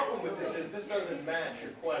 Well, the problem with this is this doesn't match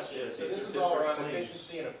your question. Yes, So these this are is all different around claims.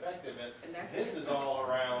 efficiency and effectiveness. And that's This is all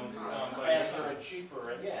around faster and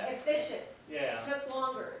cheaper, and yeah, Efficient, yeah. took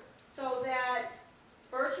longer. So that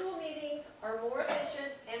virtual meetings are more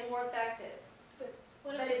efficient and more effective.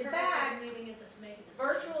 What But if in the purpose fact, of the meeting isn't to make a decision?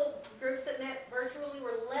 Virtual groups that met virtually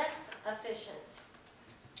were less efficient.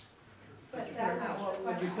 But that's not what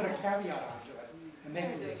But you put a caveat onto it and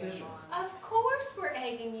making decisions. Of course we're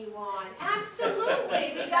egging you on.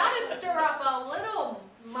 Absolutely. We gotta stir up a little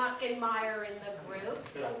muck and mire in the group,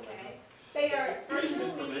 okay?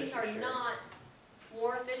 Virtual meetings are not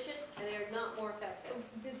more efficient and they are not more effective.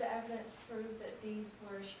 Did the evidence prove that these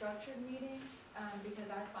were structured meetings? Because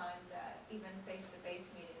I find that even face-to-face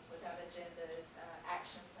meetings without agendas,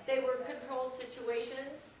 action plans. They were et cetera. controlled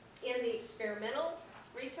situations in the experimental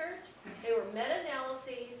research. They were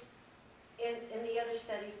meta-analyses in the other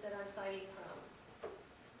studies that I'm citing from.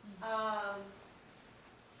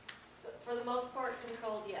 So for the most part,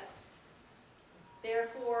 controlled, yes.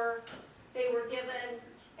 Therefore, they were given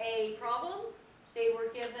a problem. They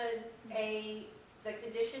were given the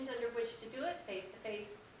conditions under which to do it,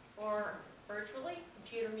 face-to-face more virtually,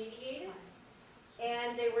 computer mediated,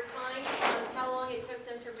 and they were tying on how long it took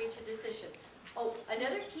them to reach a decision. Oh,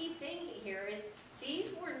 another key thing here is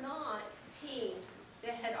these were not teams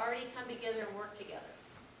that had already come together and worked together.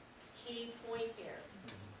 Key point here.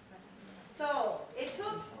 So it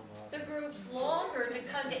took the groups longer to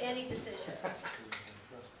come to any decision.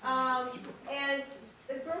 And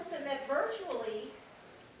the groups that met virtually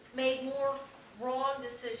made more wrong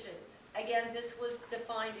decisions. Again, this was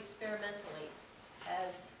defined experimentally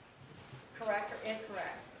as correct or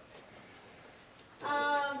incorrect.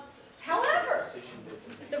 However,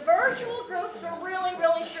 the virtual groups were really,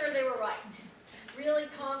 really sure they were right. Really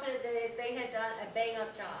confident that they had done a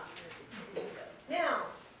bang-up job. Now,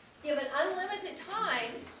 given unlimited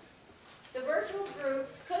time, the virtual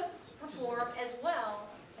groups could perform as well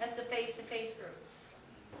as the face-to-face groups.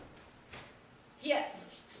 Yes,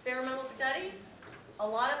 experimental studies, a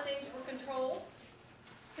lot of things were controlled.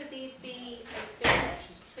 Could these be expanded?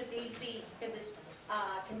 Could the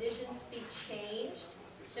conditions be changed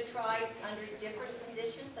to try under different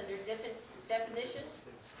conditions, under different definitions?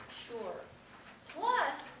 Sure.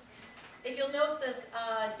 Plus, if you'll note the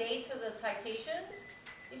dates of the citations,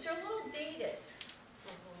 these are a little dated.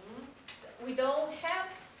 We don't have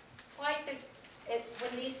quite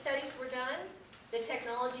when these studies were done, the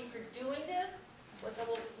technology for doing this was a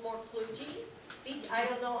little more kludgy. I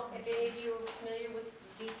don't know if any of you are familiar with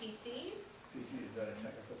VTCs. Is that a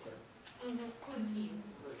technical term? Kludgy,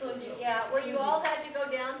 yeah, where you all had to go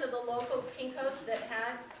down to the local Kinkos that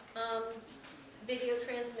had video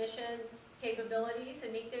transmission capabilities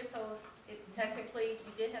and meet there, so technically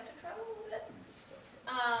you did have to travel a little bit.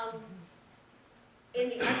 In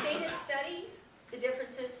the updated studies, the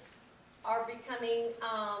differences are becoming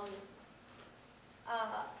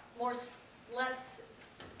less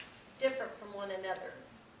different from one another.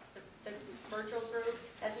 The virtual groups,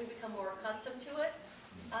 as we become more accustomed to it,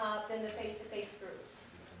 than the face-to-face groups.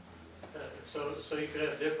 So you could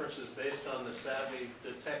have differences based on the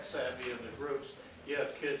tech savvy of the groups. You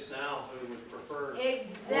have kids now who would prefer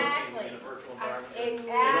working in a virtual environment. They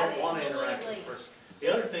don't want to interact in person.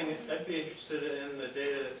 The other thing, I'd be interested in the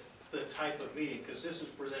data, the type of meeting, because this is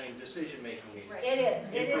presenting decision-making meetings. It is.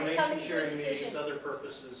 It is coming to a Information sharing decision. meetings, other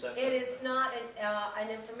purposes. It is not an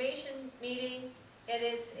information meeting. It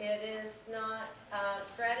is not a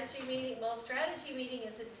strategy meeting. Well, strategy meeting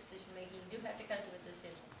is a decision making. You do have to come to a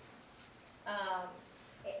decision.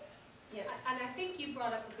 Yeah, and I think you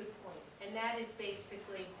brought up a good point, and that is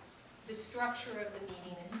basically the structure of the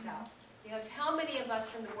meeting itself. Because how many of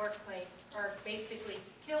us in the workplace are basically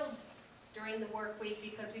killed during the work week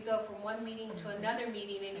because we go from one meeting to another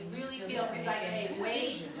meeting, and it really feels like a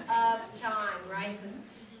waste of time, right? Because,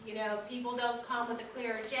 you know, people don't come with a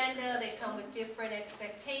clear agenda, they come with different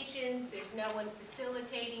expectations, there's no one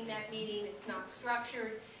facilitating that meeting, it's not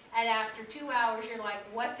structured, and after 2 hours you're like,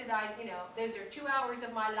 what did I, those are 2 hours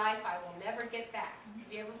of my life I will never get back.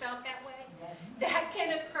 Have you ever felt that way? That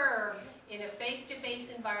can occur in a face-to-face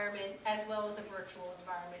environment as well as a virtual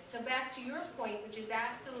environment. So back to your point, which is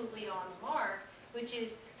absolutely on the mark, which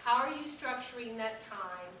is how are you structuring that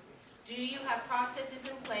time? Do you have processes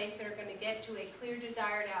in place that are going to get to a clear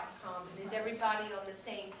desired outcome? And is everybody on the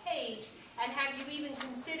same page? And have you even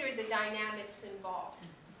considered the dynamics involved?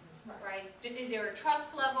 Right? Is there a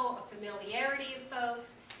trust level, a familiarity of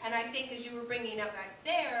folks? And I think as you were bringing up back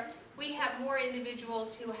there, we have more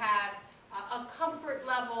individuals who have a comfort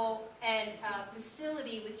level and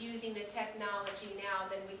facility with using the technology now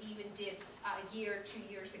than we even did a year, 2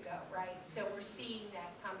 years ago, right? So we're seeing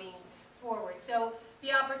that coming forward. So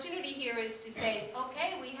the opportunity here is to say,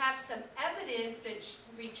 okay, we have some evidence that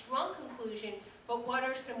reached one conclusion, but what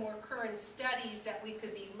are some more current studies that we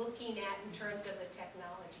could be looking at in terms of the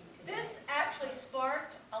technology today? This actually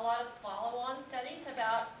sparked a lot of follow-on studies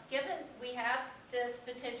about, given we have this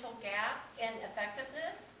potential gap in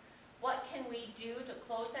effectiveness, what can we do to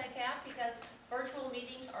close that gap? Because virtual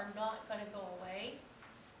meetings are not going to go away.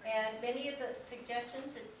 And many of the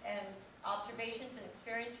suggestions and observations and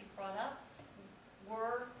experience you brought up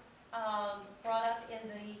were brought up in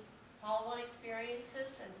the follow-on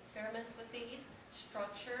experiences and experiments with these,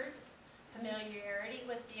 structured, familiarity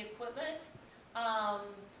with the equipment,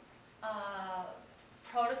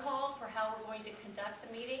 protocols for how we're going to conduct the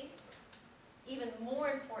meeting, even more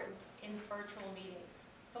important in virtual meetings.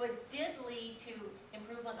 So it did lead to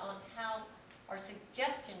improvement on how, or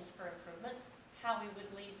suggestions for improvement, how we would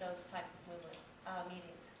lead those type of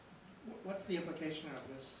meetings. What's the implication of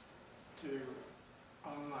this to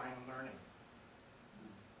online learning?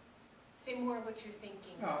 Say more of what you're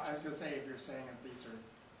thinking. No, I was going to say, if you're saying that it's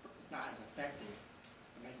not as effective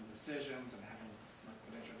in making decisions and having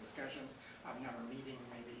potential discussions, never meeting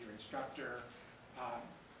maybe your instructor,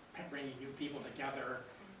 bringing new people together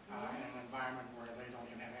in an environment where they don't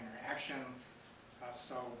even have interaction.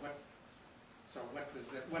 So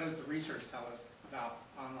what does the research tell us about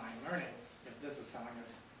online learning if this is telling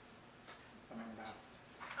us something about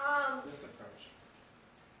this approach?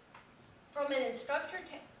 From an instructor,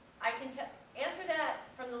 I can answer that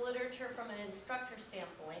from the literature from an instructor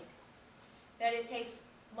standpoint, that it takes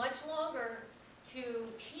much longer to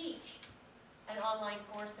teach an online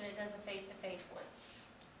course than it does a face-to-face one.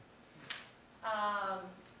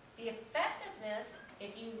 The effectiveness,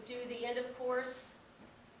 if you do the end of course,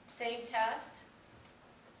 same test,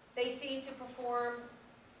 they seem to perform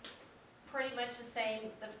pretty much the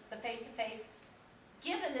same, the face-to-face,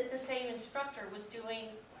 given that the same instructor was doing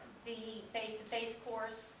the face-to-face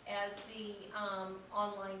course as the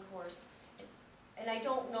online course. And I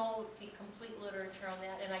don't know the complete literature on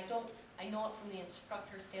that, and I know it from the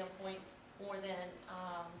instructor standpoint more than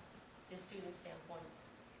the student standpoint.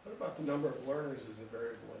 What about the number of learners is a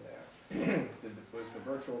variable in that? Was the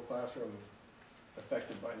virtual classroom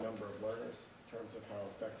affected by number of learners in terms of how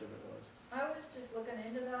effective it was? I was just looking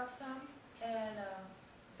into that some, and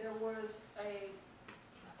there was a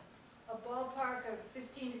ballpark of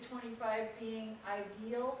 15 to 25 being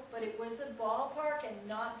ideal, but it was a ballpark and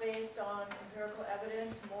not based on empirical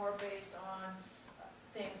evidence, more based on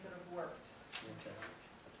things that have worked. Okay.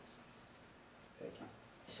 Thank you.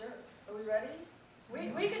 Sure. Are we ready?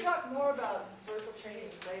 We could talk more about virtual training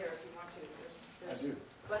later if you want to. I do.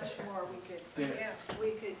 Much more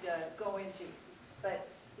we could go into, but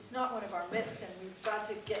it's not one of our myths, and we've got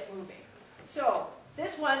to get moving. So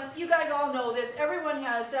this one, you guys all know this. Everyone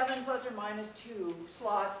has 7 plus or minus 2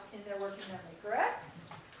 slots in their working memory, correct?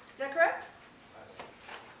 Is that correct?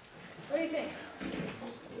 What do you think?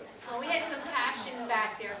 Oh, we had some passion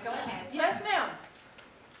back there. Go ahead. Yes, ma'am.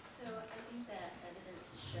 So I think that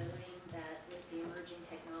evidence is showing that with the emerging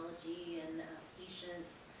technology and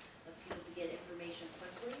patience of people to get information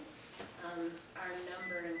quickly, our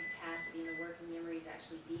number and capacity in the working memory is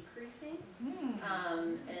actually decreasing.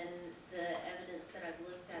 And the evidence that I've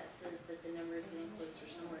looked at says that the number is getting closer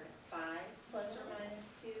somewhere to 5 plus or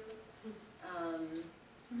minus 2.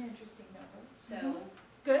 It's an interesting number. So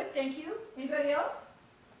good, thank you. Anybody else?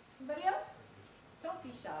 Anybody else? Don't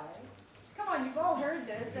be shy. Come on, you've all heard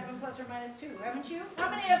this, 7 plus or minus 2, haven't you? How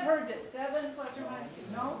many have heard this? 7 plus or minus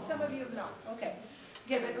 2? No? Some of you have not. Okay.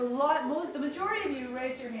 Okay, but the majority of you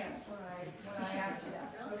raised your hands when I asked you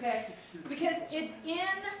that. Okay? Because it's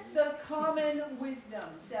in the common wisdom,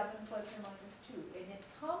 7 plus or minus 2. And it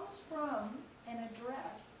comes from an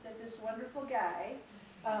address that this wonderful guy,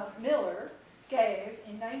 Miller, gave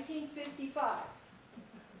in 1955,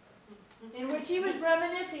 in which he was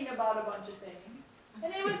reminiscing about a bunch of things.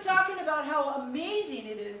 And he was talking about how amazing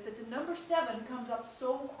it is that the number 7 comes up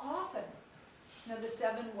so often. You know, the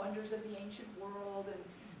 7 wonders of the ancient world and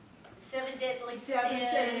 7 deadly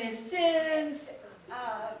sins.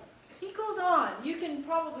 He goes on. You can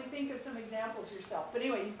probably think of some examples yourself. But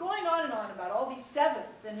anyway, he's going on and on about all these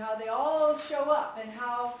 7s and how they all show up and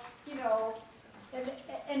how, you know,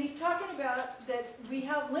 and he's talking about that we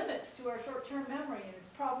have limits to our short-term memory, and it's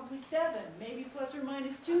probably 7, maybe plus or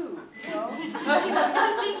minus 2, you know?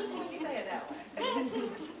 You say it that way.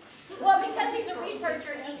 Well, because he's a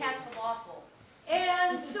researcher, he has to waffle.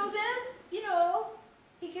 And so then, you know,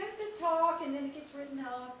 he gives this talk, and then it gets written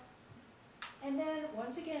out. And then,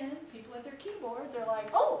 once again, people at their keyboards are like,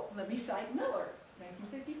 oh, let me cite Miller,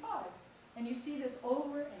 1955. And you see this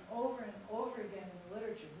over and over and over again in the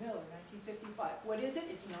literature, Miller, 1955. What is it?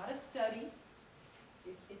 It's not a study.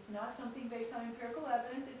 It's not something based on empirical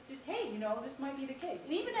evidence. It's just, hey, you know, this might be the case.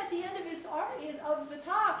 And even at the end of the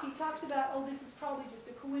talk, he talks about, oh, this is probably just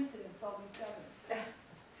a coincidence, all these 7.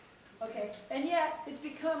 Okay, and yet it's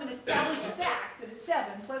become an established fact that it's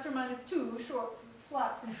 7 plus or minus 2 short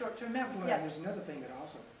slots in short-term memory. Well, Yes. there's another thing that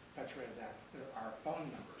also perpetuated that. There are phone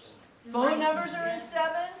numbers. Phone numbers are in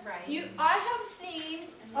 7s. Right. I have seen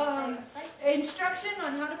instruction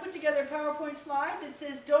on how to put together a PowerPoint slide that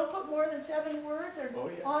says don't put more than 7 words or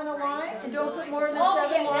on a line, and don't put more than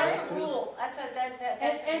 7 lines. That's a rule.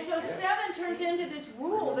 And so 7 turns into this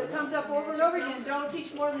rule that comes up over and over again. Don't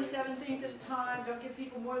teach more than 7 things at a time. Don't give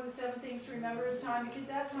people more than 7 things to remember at a time, because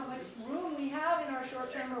that's how much room we have in our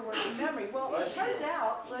short-term or working memory. Well, it turns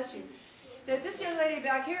out, bless you, that this young lady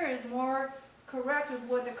back here is more correct with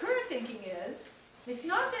what the current thinking is. It's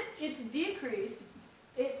not that it's decreased,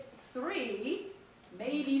 it's 3,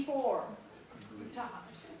 maybe 4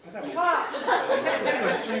 tops. Tops.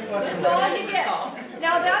 That's all you get.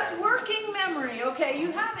 Now that's working memory, okay?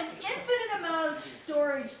 You have an infinite amount of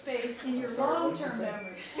storage storage space in your long-term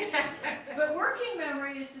memory. But working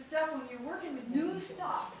memory is the stuff when you're working with new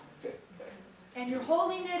stuff. And you're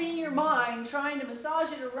holding it in your mind, trying to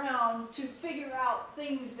massage it around to figure out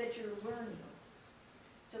things that you're learning.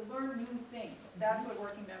 To learn new things. That's what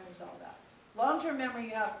working memory is all about. Long-term memory,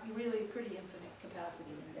 you have really pretty infinite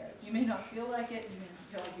capacity in there. You may not feel like it, you may not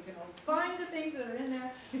feel like you can always find the things that are in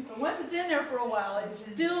there, but once it's in there for a while, it's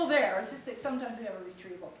still there. It's just that sometimes we have a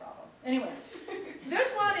retrieval problem. Anyway,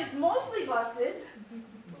 this one is mostly busted.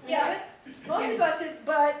 Yeah, mostly busted,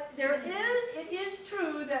 but it is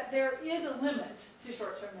true that there is a limit to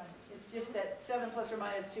short-term memory. It's just that 7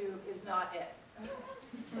 ± 2 is not it.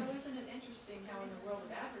 So isn't it interesting how in the world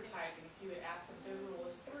of advertising, if you had asked if the rule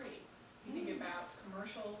is 3, you think about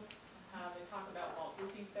commercials, how they talk about Walt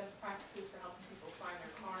Disney's best practices for helping people find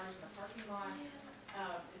their cars in the parking lot.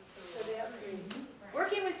 It's the So rule. they have 3.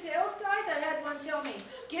 Working with sales guys, I had one tell me,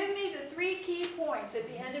 give me the 3 key points at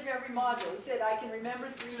the end of every module. He said, I can remember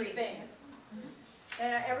 3 things.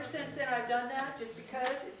 And ever since then, I've done that just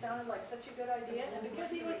because it sounded like such a good idea and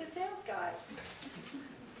because he was a sales guy.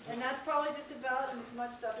 And that's probably just about as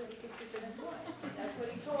much stuff as he could keep in his mind. That's what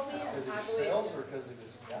he told me, and I believe Sales or because of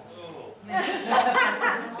his job?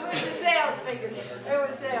 it was the sales figure. It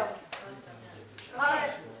was sales.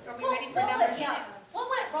 Are we ready for number 6? What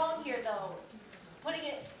went wrong here, though?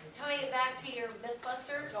 Tying it back to your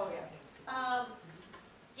Mythbusters? Oh, yeah.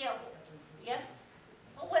 Yeah, yes?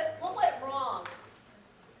 What went wrong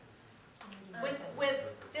with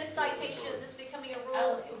this citation, this becoming a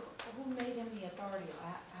rule? Who made him the authority?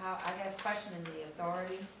 I guess questioning the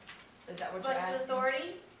authority. Is that what you're Question asking? authority,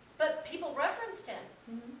 but people referenced him.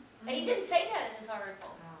 Mm-hmm. And he didn't say that in his article.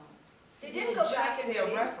 They didn't go back and their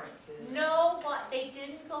read. references. No, but they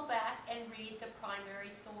didn't go back and read the primary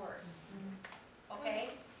source. Okay?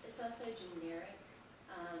 It's also generic,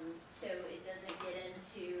 so it doesn't get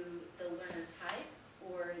into the learner type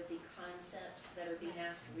or the concepts that are being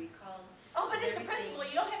asked to recall. Oh, but it's a principle.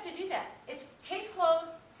 You don't have to do that. It's case closed,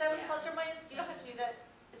 7 Yeah. plus or minus. You don't have to do that.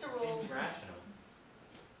 It's a rule. Seems rational.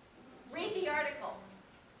 Read the article.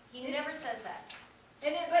 He never says that.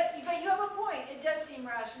 And but you have a point. It does seem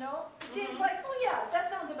rational. It seems like, oh yeah, that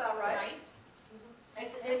sounds about right.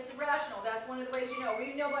 It's rational. That's one of the ways you know.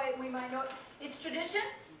 We might know it. It's tradition.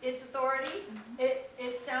 It's authority.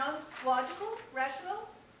 It sounds logical, rational.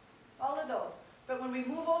 All of those. But when we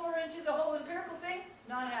move over into the whole empirical thing,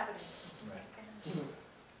 not happening. Right.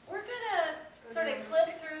 We're gonna sort of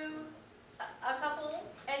clip through a couple,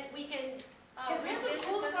 and we can. Because we have some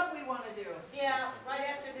cool stuff we want to do. Yeah, right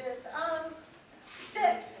after this.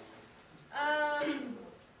 6.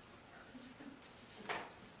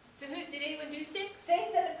 So did anyone do 6?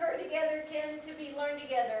 Things that occur together tend to be learned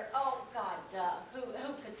together. Oh, God, who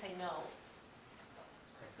could say no?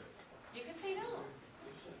 You could say no.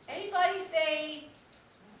 Anybody say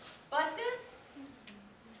busted?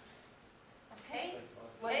 Okay.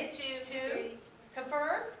 1, 2, 3.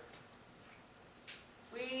 Confirmed?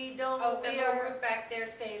 We don't. Oh, the we whole are. group back there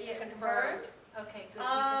say it's confirmed? Okay, good.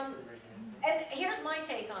 And here's my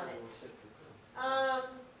take on it.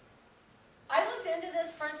 I looked into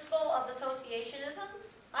this principle of associationism.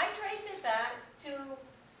 I traced it back to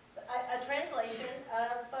a translation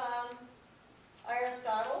of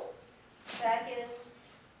Aristotle back in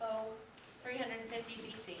 350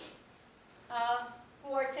 BC,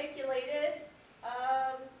 who articulated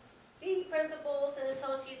the principles and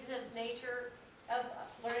associative nature of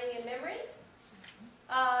learning and memory.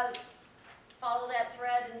 Follow that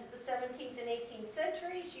thread into the 17th and 18th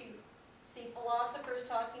centuries. You see philosophers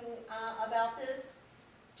talking about this,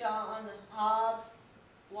 John Hobbes,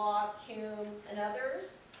 Locke, Hume, and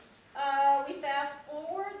others. We fast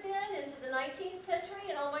forward then into the 19th century,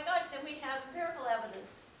 and oh my gosh, then we have empirical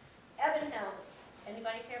evidence. Ebbinghaus.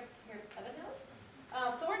 Anybody hear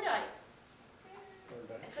Ebbinghaus? Thorndike.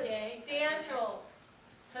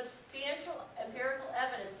 Substantial empirical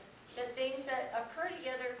evidence that things that occur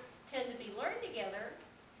together tend to be learned together.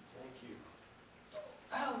 Thank you.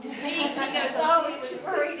 Oh, he goes, oh, he was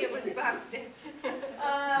worried it was busted.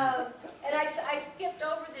 And I skipped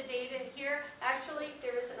over the data here. Actually,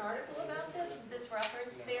 there is an article about this that's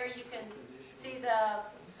referenced there. You can see the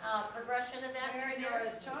progression of that. Mary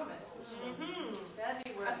Norris Thomas. That'd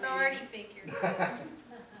be worth Authority reading. figure.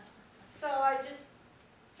 So I just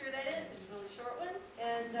threw that in. It's a really short one.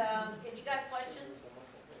 And if you got questions,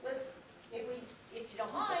 if you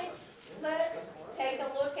don't mind, let's take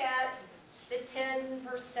a look at the 10%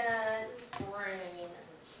 brain.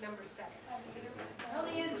 Number 7. I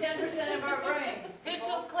only use 10% of our brains. Who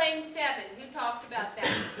took claim 7? Who talked about that?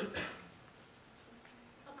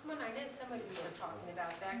 Oh, come on, I know some of you were talking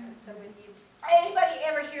about that because some of you. Anybody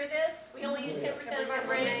ever hear this? We only use 10% of our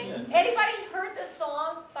brain. Anybody heard the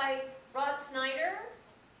song by Rod Snyder?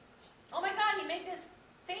 Oh my God, he made this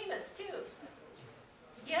famous too.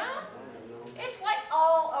 Yeah? It's like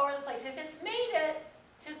all over the place. If it's made it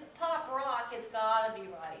to pop rock, it's gotta be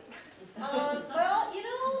right. Well, you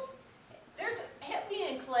know, there's Heavy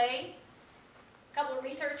and Clay, a couple of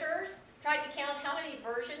researchers tried to count how many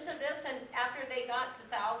versions of this, and after they got to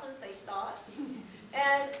thousands, they stopped.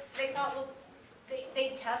 And they thought, well,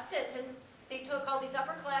 they tested, and they took all these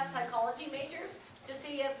upper class psychology majors to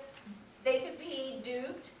see if they could be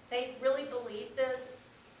duped. They really believed this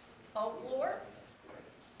folklore.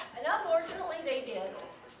 And unfortunately, they did.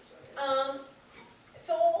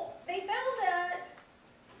 So they found that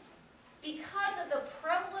because of the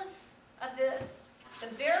prevalence of this, the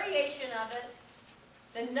variation of it,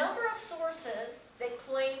 the number of sources that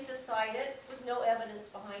claimed to cite it with no evidence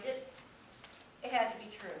behind it, it had to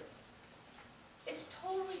be true. It's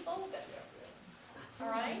totally bogus. All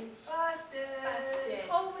right? Busted.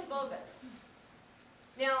 Totally bogus.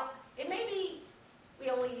 Now, it may be we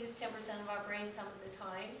only use 10% of our brain some of the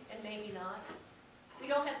time, and maybe not. We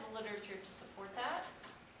don't have the literature to support that.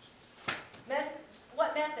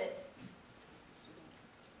 What method?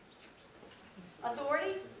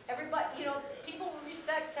 Authority? Everybody, you know, people we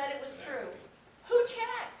respect said it was true. Who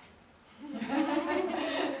checked?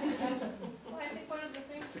 Well, I think one of the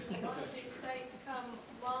things is a lot of these sites come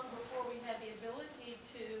long before we had the ability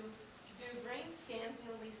to do brain scans and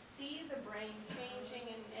really see the brain changing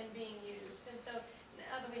and being used. And so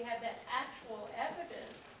now that we have that actual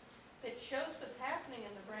evidence that shows what's happening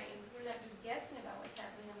in the brain, we're not just guessing about what's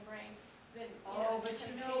happening in the brain, then But it's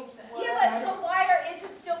you going to know change that. what? Yeah, but so why is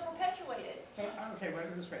it still perpetuated? Okay, wait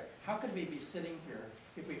a minute. How could we be sitting here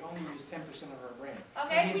if we only use 10% of our brain?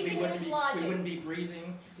 Okay, That means we can wouldn't use be- logic. We wouldn't be breathing,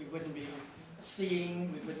 we wouldn't be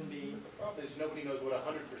seeing, we wouldn't be. The problem is nobody knows what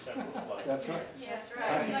 100% looks like. That's right. Yeah, That's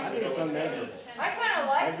I right. think it's unmeasurable. I kind of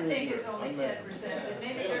like I to agree think with it's you. only Unmeasurable. 10%, and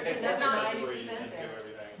maybe It'll there's take another 10% to breathe 90% and do there.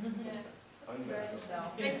 everything. Yeah.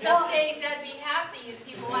 Unmeasurable. And some days I'd be happy if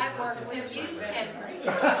people I work with use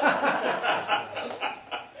 10%.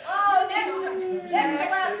 Oh, next to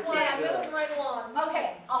last one, I'm moving right along.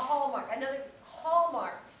 Okay, a hallmark, another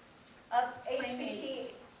hallmark of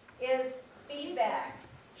HPT is feedback.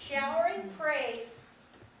 Showering praise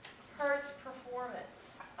hurts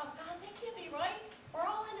performance. Oh God, that can't be right. We're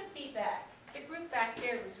all into feedback. The group back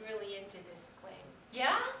there was really into this claim.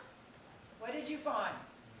 Yeah? What did you find?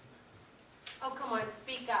 Oh, come on,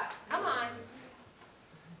 speak up. Come on.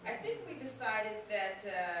 I think we decided that,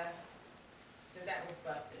 that was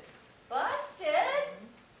busted. Busted?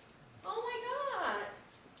 Oh my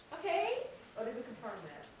God. Okay. Or did we confirm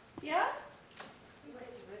that? Yeah? The way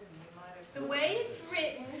it's written, you might have. The way it's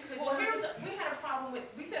written could Well, not... we had a problem with,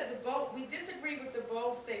 we said we disagreed with the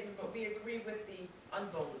bold statement, but we agree with the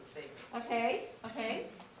unbolded statement. Okay, okay.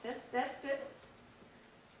 That's good.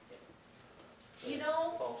 You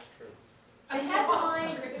know, False true. the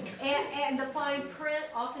headline and the fine print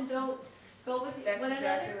often don't go with That's one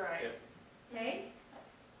exactly another. right. Okay?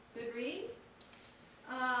 Good reading.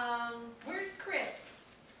 Where's Chris?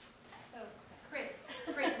 Oh, Chris,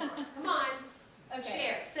 come on. okay.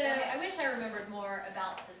 Share. So I wish I remembered more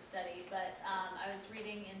about this study, but I was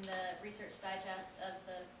reading in the Research Digest of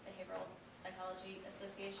the Behavioral Psychology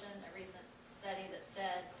Association a recent study that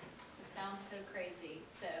said, this sounds so crazy,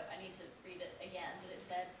 so I need to read it again, but it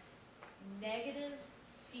said, negative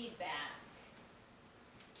feedback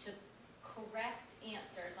to correct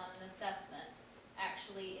answers on an assessment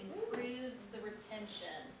actually improves the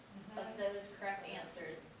retention of those correct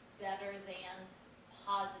answers better than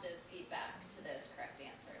positive feedback to those correct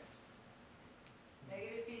answers.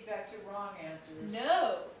 Negative feedback to wrong answers.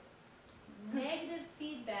 No. Negative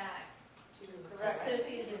feedback Correct.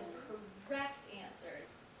 associated with correct answers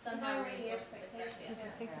somehow reinforces the correct answer.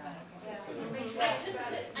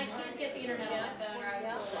 I can't get the internet on my phone or I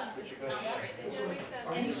will pull up. It sounds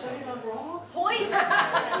crazy.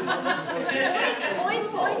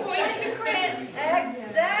 Points to Chris.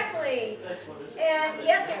 Exactly. And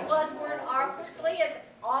yes, it was worded awkwardly, as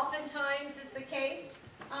oftentimes is the case.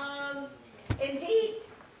 Indeed,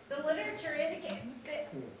 the literature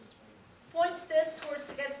points this towards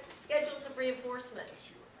schedules of reinforcement,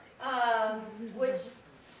 which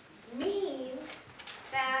means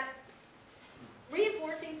that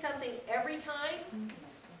reinforcing something every time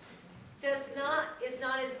is not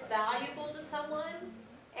as valuable to someone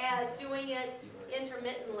as doing it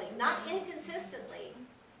intermittently, not inconsistently,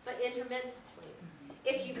 but intermittently.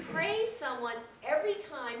 If you praise someone every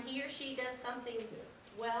time he or she does something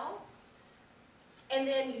well, and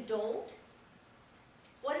then you don't,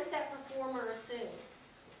 what does that performer assume?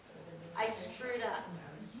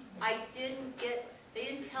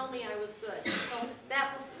 tell me I was good. So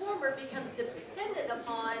that performer becomes dependent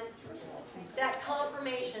upon that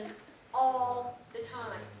confirmation all the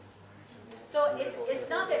time. So it's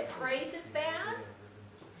not that praise is bad,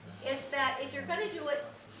 it's that if you're going to do it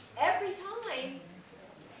every time,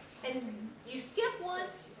 and you skip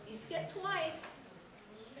once, you skip twice,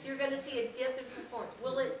 you're going to see a dip in performance.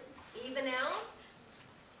 Will it even out?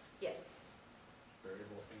 Yes.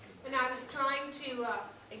 And I was trying to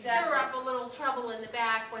stir up a little trouble in the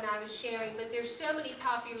back when I was sharing, but there's so many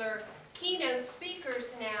popular keynote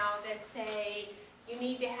speakers now that say you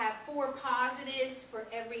need to have 4 positives for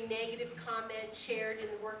every negative comment shared in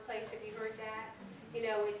the workplace. Have you heard that? You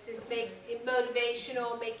know, it's this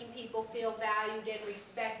motivational, making people feel valued and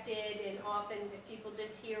respected, and often if people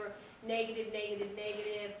just hear negative, negative,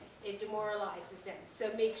 negative, it demoralizes them. So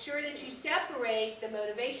make sure that you separate the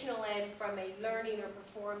motivational end from a learning or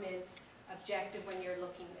performance objective when you're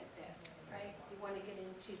looking at this, right? You want to get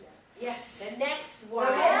into that. Yes. The next one.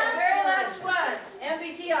 Okay, the very last one.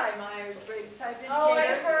 MBTI, Myers-Briggs Type Indicator. Oh, I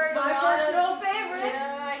heard my personal favorite.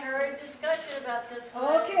 Yeah, I heard discussion about this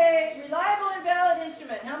one. Okay, reliable and valid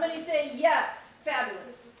instrument. How many say yes?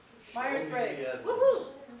 Fabulous. Myers-Briggs. Woohoo!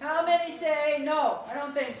 How many say no? I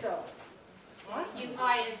don't think so. You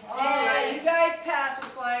biased. All right, you guys pass with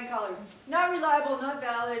flying colors. Not reliable, not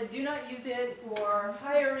valid. Do not use it for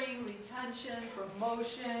hiring, retention,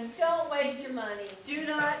 promotion. Don't waste your money. Do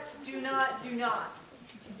not, do not, do not.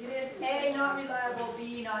 It is A, not reliable,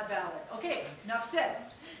 B, not valid. Okay, enough said.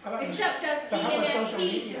 Except us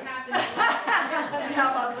ENFPs who happen to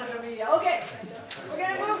How about social media? Okay, we're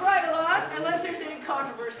going to move right along unless there's any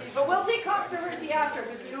controversy. But we'll take controversy after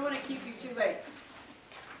because we don't want to keep you too late.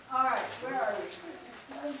 All right, where are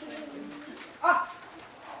we? Ah,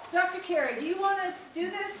 Dr. Carey, do you want to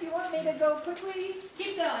do this? You want me to go quickly?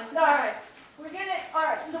 Keep going. All right, all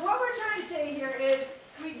right, so what we're trying to say here is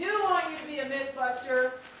we do want you to be a myth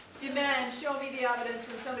buster. Demand, show me the evidence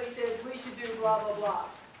when somebody says we should do blah, blah, blah.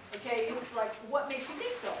 Okay, like, what makes you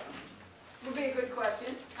think so? Would be a good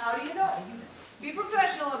question. How do you know? Be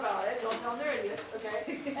professional about it. Don't tell them they're idiots,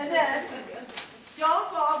 okay? And then, don't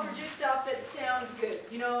fall for just stuff that sounds good.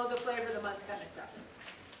 You know, the flavor of the month kind of stuff.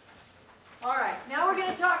 All right, now we're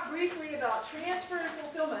going to talk briefly about transfer and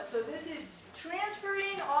fulfillment. So this is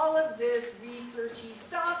transferring all of this researchy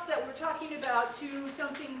stuff that we're talking about to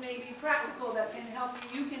something maybe practical that can help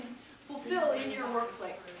you can fulfill in your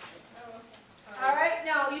workplace. All right,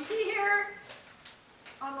 now you see here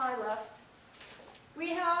on my left, we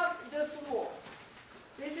have the fool.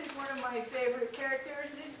 This is one of my favorite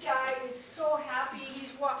characters. This guy is so happy.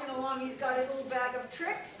 He's walking along. He's got his little bag of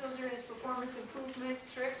tricks. Those are his performance improvement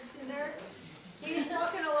tricks in there. He's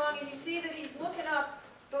walking along, and you see that he's looking up,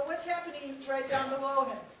 but what's happening is right down below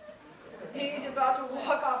him. He's about to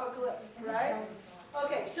walk off a cliff, right?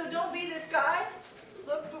 Okay, so don't be this guy.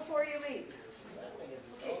 Look before you leap.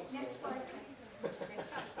 Okay, next slide, please.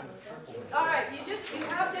 All right, you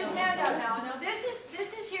have this handout now. Now this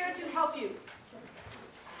is here to help you.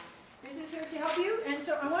 This is here to help you, and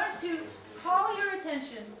so I want to call your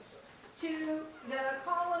attention to the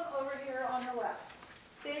column over here on the left.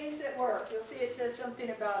 Things that work. You'll see it says something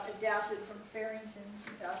about adapted from Farrington,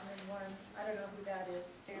 2001. I don't know who that is,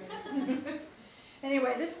 Farrington.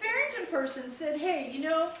 Anyway, this Farrington person said, hey, you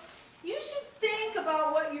know, you should think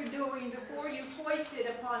about what you're doing before you foist it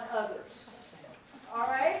upon others. All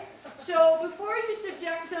right? So before you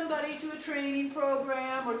subject somebody to a training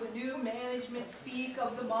program or the new management speak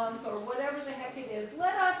of the month or whatever the heck it is,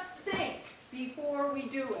 let us think before we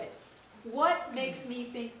do it. What makes me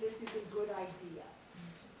think this is a good idea?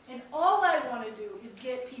 And all I want to do is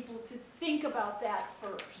get people to think about that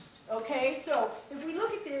first. Okay? So if we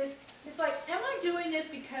look at this, it's like, am I doing this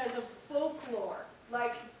because of folklore?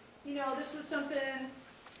 Like, you know, this was something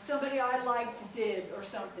somebody I liked did or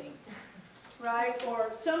something. Right?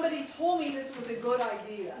 Or somebody told me this was a good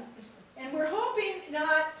idea. And we're hoping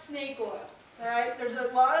not snake oil. All right? There's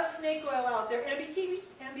a lot of snake oil out there.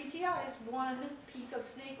 MBTI is one piece of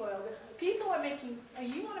snake oil. People are making,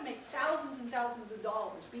 you want to make thousands and thousands of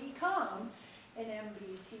dollars. Become an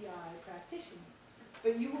MBTI practitioner.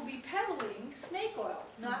 But you will be peddling snake oil.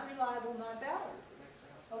 Not reliable, not valid.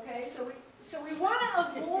 Okay? So we want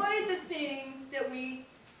to avoid the things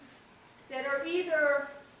that are either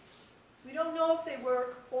we don't know if they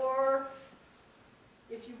work, or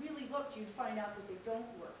if you really looked, you'd find out that they don't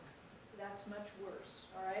work. That's much worse,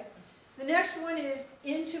 all right? The next one is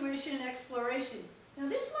intuition exploration. Now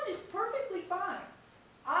this one is perfectly fine.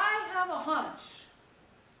 I have a hunch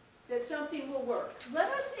that something will work.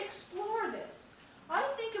 Let us explore this. I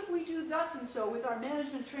think if we do thus and so with our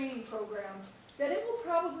management training program, that it will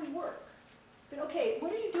probably work. But okay,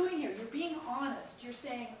 what are you doing here? You're being honest. You're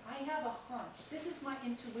saying, I have a hunch. This is my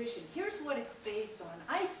intuition. Here's what it's based on.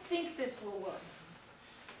 I think this will work.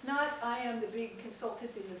 Not, I am the big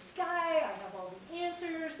consultant in the sky. I have all the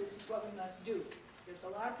answers. This is what we must do. There's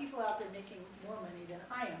a lot of people out there making more money than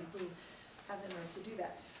I am who have the nerve to do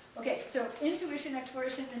that. Okay, so intuition,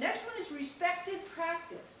 exploration. The next one is respected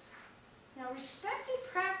practice. Now, respected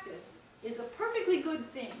practice is a perfectly good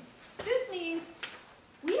thing. This means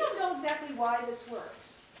we don't know exactly why this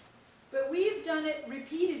works, but we've done it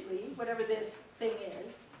repeatedly, whatever this thing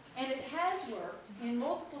is, and it has worked in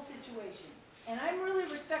multiple situations. And I'm really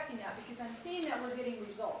respecting that because I'm seeing that we're getting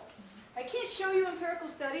results. I can't show you empirical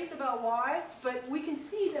studies about why, but we can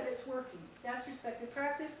see that it's working. That's respected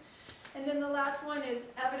practice. And then the last one is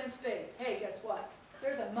evidence-based. Hey, guess what?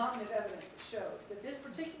 There's a mountain of evidence that shows that this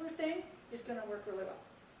particular thing is going to work really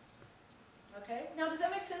well. Okay? Now, does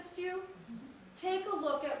that make sense to you? Take a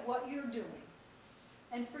look at what you're doing.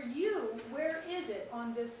 And for you, where is it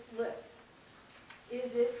on this list?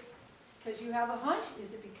 Is it because you have a hunch?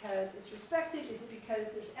 Is it because it's respected? Is it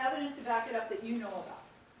because there's evidence to back it up that you know about?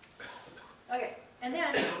 Okay, and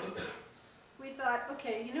then we thought,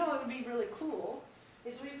 okay, you know what would be really cool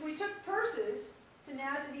is if we took purses,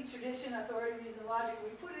 tenacity, tradition, authority, reason, logic, we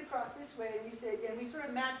put it across this way, and we said, and we sort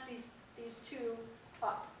of matched these two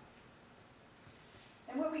up.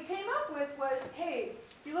 And what we came up with was, hey,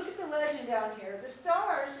 if you look at the legend down here, the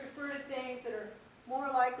stars refer to things that are more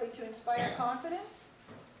likely to inspire confidence,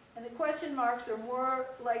 and the question marks are more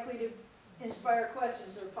likely to inspire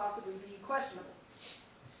questions or possibly be questionable.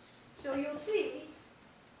 So you'll see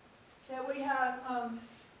that we have,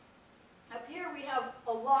 up here we have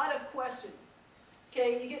a lot of questions.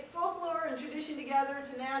 Okay, you get folklore and tradition together,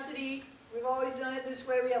 tenacity, we've always done it this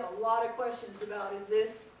way, we have a lot of questions about, is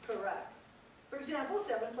this correct? For example,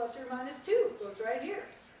 7 plus or minus 2 goes right here.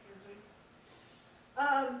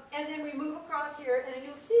 And then we move across here, and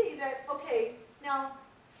you'll see that, okay, now,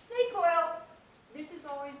 snake oil, this is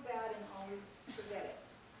always bad and always forget it.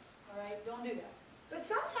 All right, don't do that. But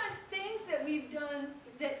sometimes things that we've done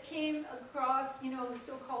that came across, you know, the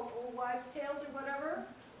so-called old wives' tales or whatever,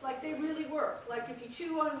 like they really work. Like if you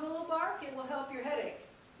chew on willow bark, it will help your headache.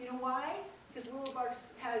 You know why? Because willow bark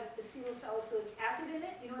has acetylsalicylic acid in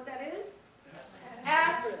it. You know what that is?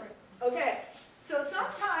 Aspirin. Okay. So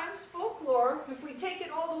sometimes folklore, if we take it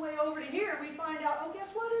all the way over to here, we find out, oh, guess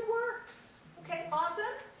what? It works. Okay,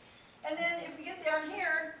 awesome. And then if we get down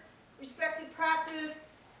here, respected practice,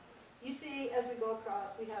 you see, as we go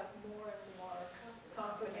across, we have more and more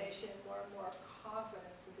confirmation, more and more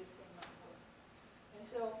confidence that this thing might work. And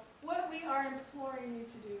so what we are imploring you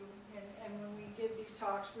to do, and when we give these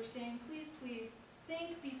talks, we're saying, please, please,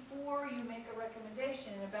 think before you make a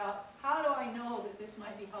recommendation about how do I know that this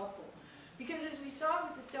might be helpful. Because as we saw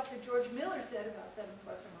with the stuff that George Miller said about 7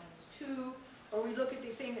 plus or minus 2, or we look at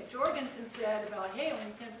the thing that Jorgensen said about, hey,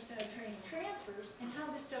 only 10% of training transfers, and how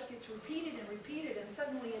this stuff gets repeated, and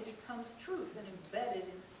suddenly it becomes truth and embedded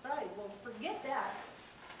in society. Well, forget that.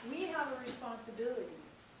 We have a responsibility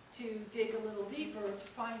to dig a little deeper to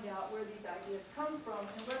find out where these ideas come from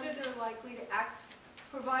and whether they're likely to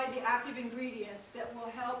provide the active ingredients that will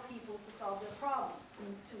help people to solve their problems,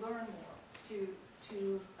 and to learn more, to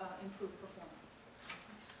improve performance.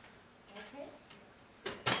 Okay?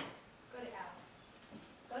 Go to Alice.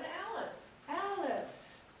 Go to Alice. Alice.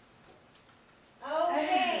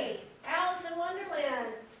 Okay, Alice in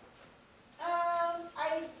Wonderland.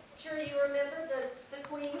 I'm sure you remember the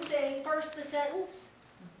Queen saying first the sentence,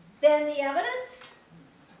 then the evidence,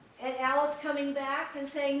 and Alice coming back and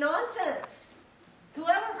saying nonsense.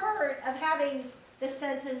 Whoever heard of having the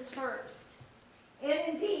sentence first? And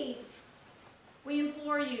indeed, we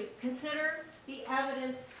implore you, consider the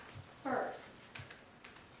evidence first.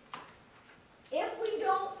 If we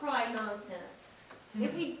don't cry nonsense,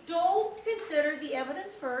 if we don't consider the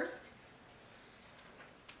evidence first,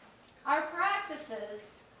 our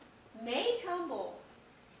practices may tumble.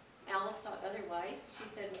 Alice thought otherwise. She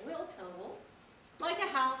said, will tumble, like a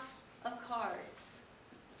house of cards.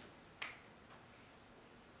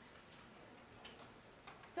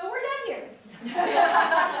 So we're done here.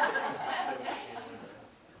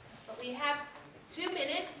 But we have 2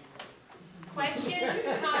 minutes. Questions,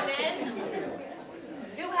 comments?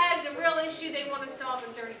 Who has a real issue they want to solve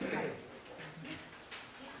in 30 seconds?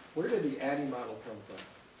 Where did the Addy model come from?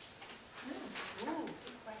 Ooh,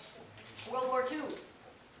 good question. World War II.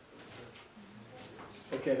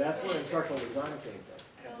 Okay, that's where instructional design came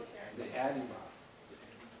from. The Addy model.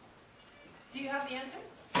 Do you have the answer?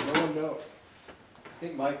 No one knows. I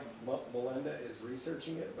think Mike Melinda is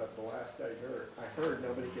researching it, but the last I heard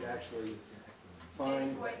nobody could actually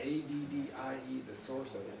find the ADDIE, the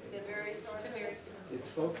source of it. The very source of it. It's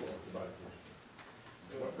folklore, but.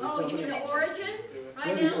 Oh, you mean the origin, Well,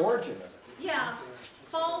 right the now? origin of it. Yeah,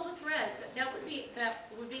 follow the thread. That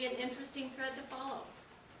would be an interesting thread to follow.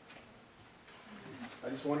 I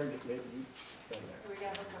just wondered if maybe you'd done that. We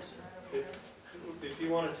have a question right over there. If you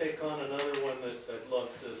want to take on another one that I'd love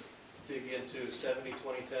to dig into,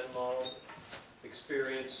 70-20-10 model,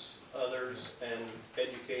 experience, others, and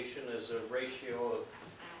education as a ratio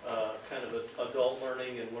of kind of adult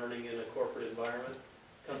learning and learning in a corporate environment.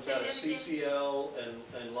 Comes out of CCL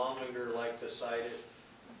and Lominger like to cite it.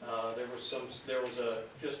 There was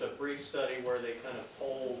just a brief study where they kind of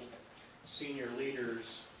polled senior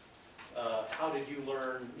leaders. How did you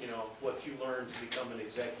learn, what you learned to become an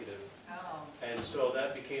executive? Oh. And so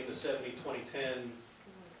that became the 70-20-10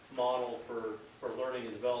 model for learning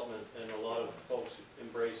and development, and a lot of folks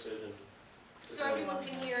embrace it. And So everyone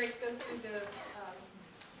can hear it, go through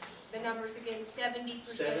the numbers again, 70%.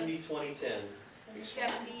 70-20-10.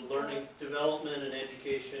 70. Learning, development, and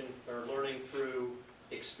education, or learning through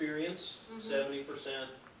experience, 70%,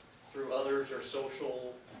 through others or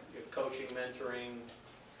social, coaching, mentoring,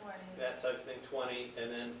 20. that type of thing, 20,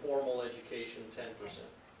 and then formal education, 10%.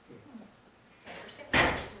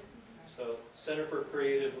 10%. So Center for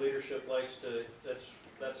Creative Leadership likes to,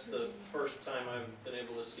 that's the first time I've been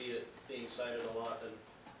able to see it being cited a lot, and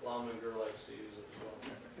Lominger likes to use it as well.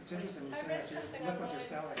 It's interesting, you I said read that, something look what online. they're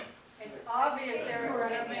selling. It's obvious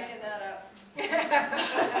they're making that up.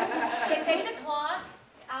 It's 8 o'clock.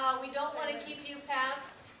 We don't want to keep you past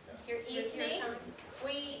your evening.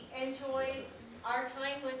 We enjoyed our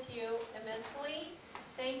time with you immensely.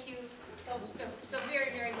 Thank you. So very,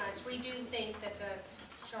 very much. We do think that the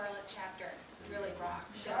Charlotte chapter really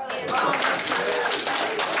rocks. Charlotte And- rocks.